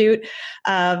pursuit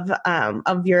of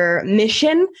your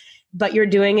mission. but you're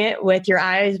doing it with your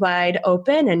eyes wide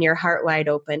open and your heart wide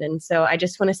open. And so I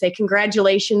just want to say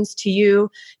congratulations to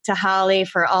you, to Holly,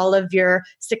 for all of your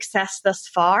success thus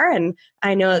far. And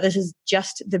I know that this is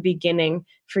just the beginning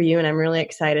for you, and I'm really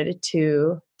excited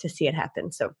to see it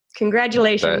happen. So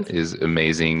congratulations. That is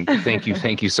amazing. Thank you.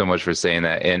 Thank you so much for saying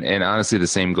that. And honestly, the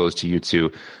same goes to you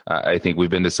too. I think we've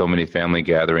been to so many family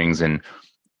gatherings, and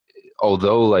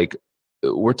although like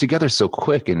we're together so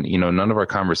quick and, none of our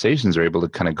conversations are able to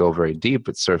kind of go very deep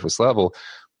at surface level.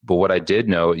 But what I did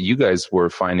know, you guys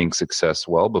were finding success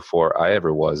well before I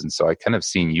ever was. And so I kind of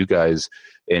seen you guys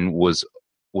and was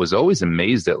always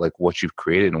amazed at like what you've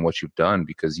created and what you've done,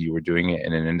 because you were doing it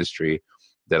in an industry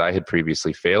that I had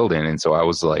previously failed in. And so I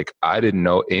was like, I didn't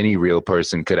know any real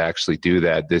person could actually do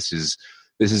that. This is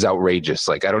outrageous.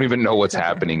 Like, I don't even know what's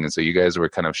happening. And so you guys were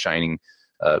kind of shining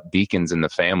beacons in the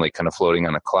family, kind of floating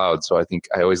on a cloud. So I think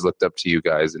I always looked up to you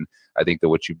guys, and I think that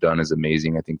what you've done is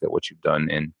amazing. I think that what you've done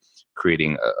in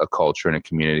creating a culture and a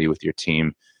community with your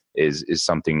team is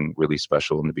something really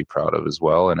special and to be proud of as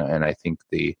well. And I think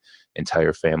the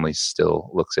entire family still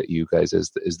looks at you guys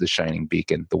as the shining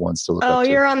beacon, the ones to look up to. Oh,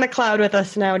 you're on the cloud with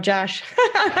us now, Josh.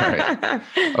 All right.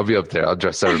 I'll be up there. I'll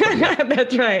dress everybody up.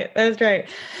 That's right.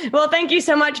 Well, thank you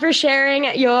so much for sharing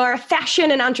your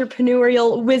fashion and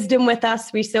entrepreneurial wisdom with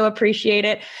us. We so appreciate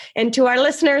it. And to our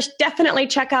listeners, definitely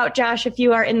check out Josh if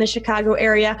you are in the Chicago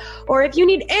area, or if you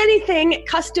need anything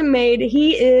custom made,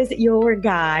 he is your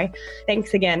guy.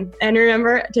 Thanks again. And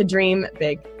remember to dream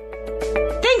big.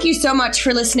 Thank you so much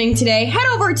for listening today. Head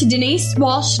over to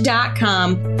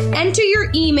DeniseWalsh.com. Enter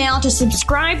your email to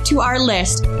subscribe to our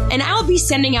list, and I'll be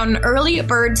sending out an early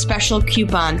bird special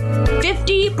coupon.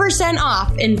 50%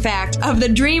 off, in fact, of the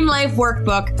Dream Life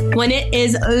Workbook when it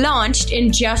is launched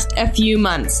in just a few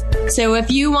months. So if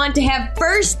you want to have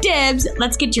first dibs,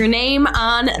 let's get your name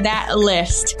on that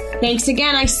list. Thanks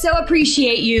again. I so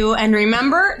appreciate you. And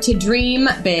remember to dream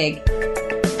big.